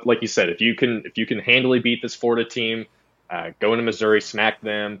like you said, if you can handily beat this Florida team, go into Missouri, smack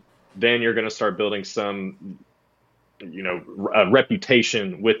them, then you're going to start building some,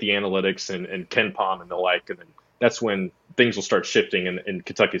 reputation with the analytics and Ken Pom and the like, and then that's when things will start shifting in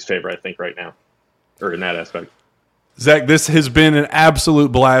Kentucky's favor, I think, right now, or in that aspect. Zach, this has been an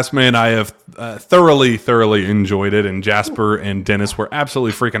absolute blast, man. I have thoroughly enjoyed it, and Jasper and Dennis were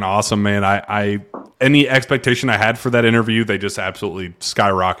absolutely freaking awesome, man. I any expectation I had for that interview, they just absolutely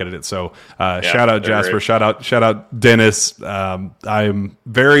skyrocketed it. So shout out Jasper, great. shout out Dennis. I'm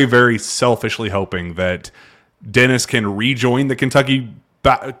very, very selfishly hoping that Dennis can rejoin the Kentucky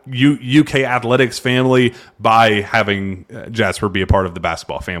UK athletics family by having Jasper be a part of the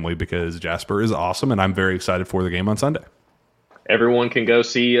basketball family, because Jasper is awesome, and I'm very excited for the game on Sunday. Everyone can go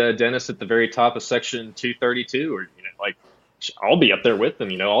see Dennis at the very top of section 232, or I'll be up there with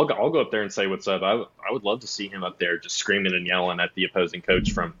them. I'll go up there and say what's up. I would love to see him up there just screaming and yelling at the opposing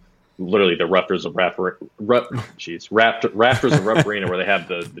coach from literally the rafters of Rupp Arena, where they have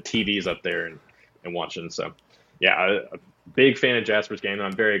the TVs up there and watching. So yeah, a big fan of Jasper's game, and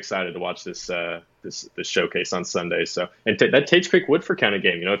I'm very excited to watch this showcase on Sunday. So, and that Tates Creek Woodford County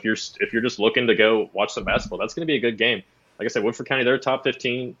game, if you're just looking to go watch some basketball, that's going to be a good game. Like I said, Woodford County, they're a top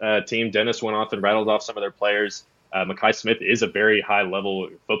 15 team. Dennis went off and rattled off some of their players. Mekhi Smith is a very high level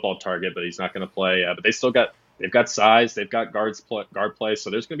football target, but he's not going to play. But they've got size, they've got guard play. So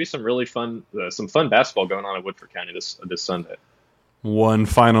there's going to be some really fun basketball going on in Woodford County this Sunday. One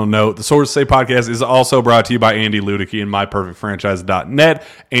final note, the Source Say podcast is also brought to you by Andy Ludicky and MyPerfectFranchise.net.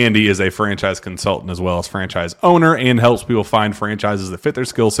 Andy is a franchise consultant as well as franchise owner, and helps people find franchises that fit their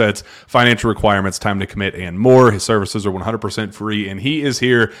skill sets, financial requirements, time to commit, and more. His services are 100% free, and he is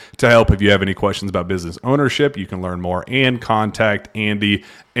here to help. If you have any questions about business ownership, you can learn more and contact Andy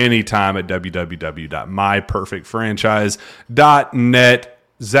anytime at www.myperfectfranchise.net.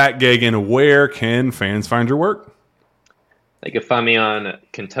 Zach Gagan, where can fans find your work? They can find me on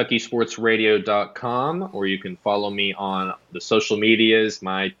KentuckySportsRadio.com, or you can follow me on the social medias.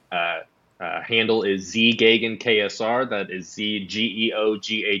 My handle is ZGagan KSR. That is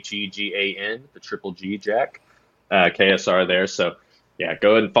ZGEOGHEGAN, the triple G Jack, KSR there. So, yeah,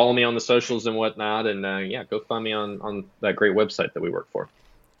 go ahead and follow me on the socials and whatnot. And, go find me on that great website that we work for.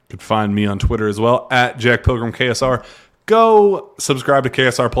 You can find me on Twitter as well, at Jack Pilgrim KSR. Go subscribe to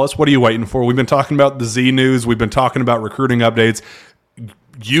KSR Plus. What are you waiting for? We've been talking about the Z News. We've been talking about recruiting updates.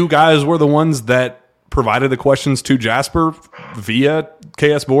 You guys were the ones that provided the questions to Jasper via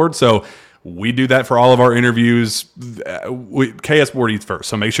KS Board. So we do that for all of our interviews. KS Board eats first.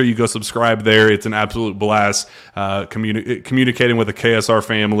 So make sure you go subscribe there. It's an absolute blast communicating with the KSR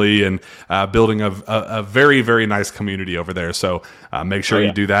family and building a very, very nice community over there. So make sure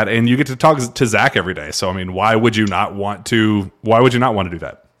you do that. And you get to talk to Zach every day. So, I mean, why would you not want to do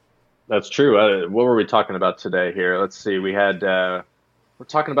that? That's true. What were we talking about today here? Let's see. We had we're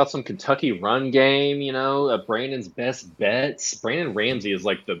talking about some Kentucky run game, Brandon's best bets. Brandon Ramsey is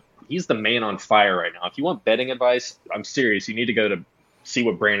he's the man on fire right now. If you want betting advice, I'm serious. You need to go to see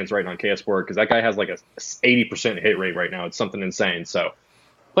what Brandon's writing on KS Board, because that guy has like a 80% hit rate right now. It's something insane. So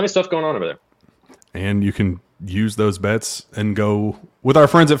plenty of stuff going on over there. And you can use those bets and go with our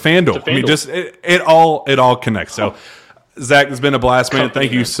friends at FanDuel. I mean, just it all connects. So Zach, it's been a blast, man.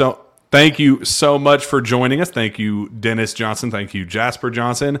 Thank you so much for joining us. Thank you, Dennis Johnson. Thank you, Jasper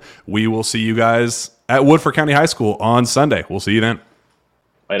Johnson. We will see you guys at Woodford County High School on Sunday. We'll see you then.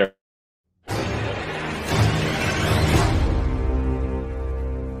 Later.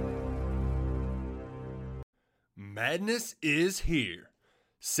 Madness is here.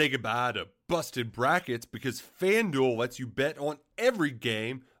 Say goodbye to busted brackets, because FanDuel lets you bet on every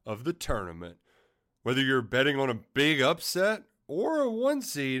game of the tournament. Whether you're betting on a big upset or a one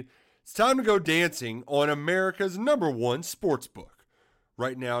seed, it's time to go dancing on America's #1 sportsbook.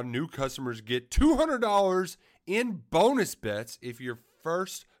 Right now, new customers get $200 in bonus bets if your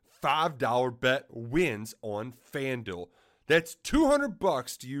first $5 bet wins on FanDuel. That's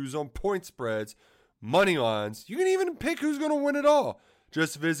 $200 to use on point spreads, money lines. You can even pick who's going to win it all.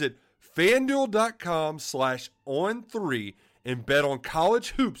 Just visit FanDuel.com/on3 and bet on college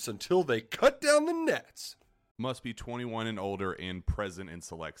hoops until they cut down the nets. Must be 21 and older and present in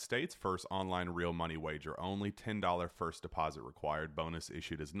select states. First online real money wager only. $10 first deposit required. Bonus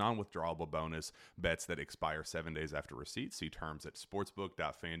issued as non-withdrawable bonus. Bets that expire 7 days after receipt. See terms at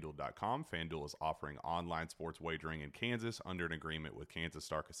sportsbook.fanduel.com. FanDuel is offering online sports wagering in Kansas under an agreement with Kansas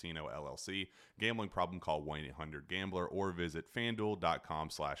Star Casino LLC. Gambling problem? Call 1-800-GAMBLER or visit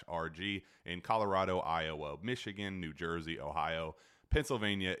fanduel.com/RG. In Colorado, Iowa, Michigan, New Jersey, Ohio,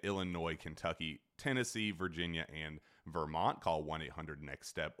 Pennsylvania, Illinois, Kentucky, Tennessee, Virginia, and Vermont. Call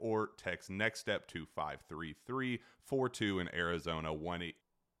 1-800-NEXT-STEP or text NEXT STEP to 53342. In Arizona,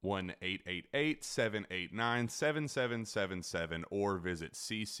 1-888-789-7777 or visit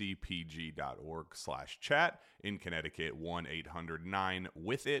ccpg.org/chat. In Connecticut,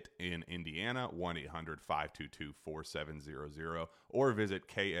 1-800-9-WITH-IT. In Indiana, 1-800-522-4700 or visit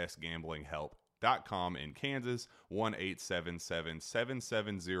ksgamblinghelp.com. In Kansas,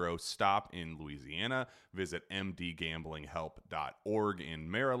 1-877-770-STOP. In Louisiana, visit mdgamblinghelp.org. In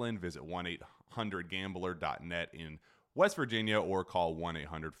Maryland, visit 1-800-gambler.net. In West Virginia, or call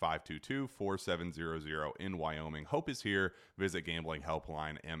 1-800-522-4700. In Wyoming, hope is here. Visit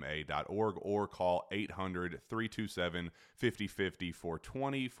gamblinghelplinema.org or call 800-327-5050 for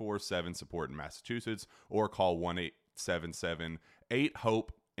 24/7 support in Massachusetts, or call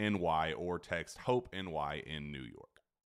 1-877-8-HOPE NY or text HOPE NY in New York.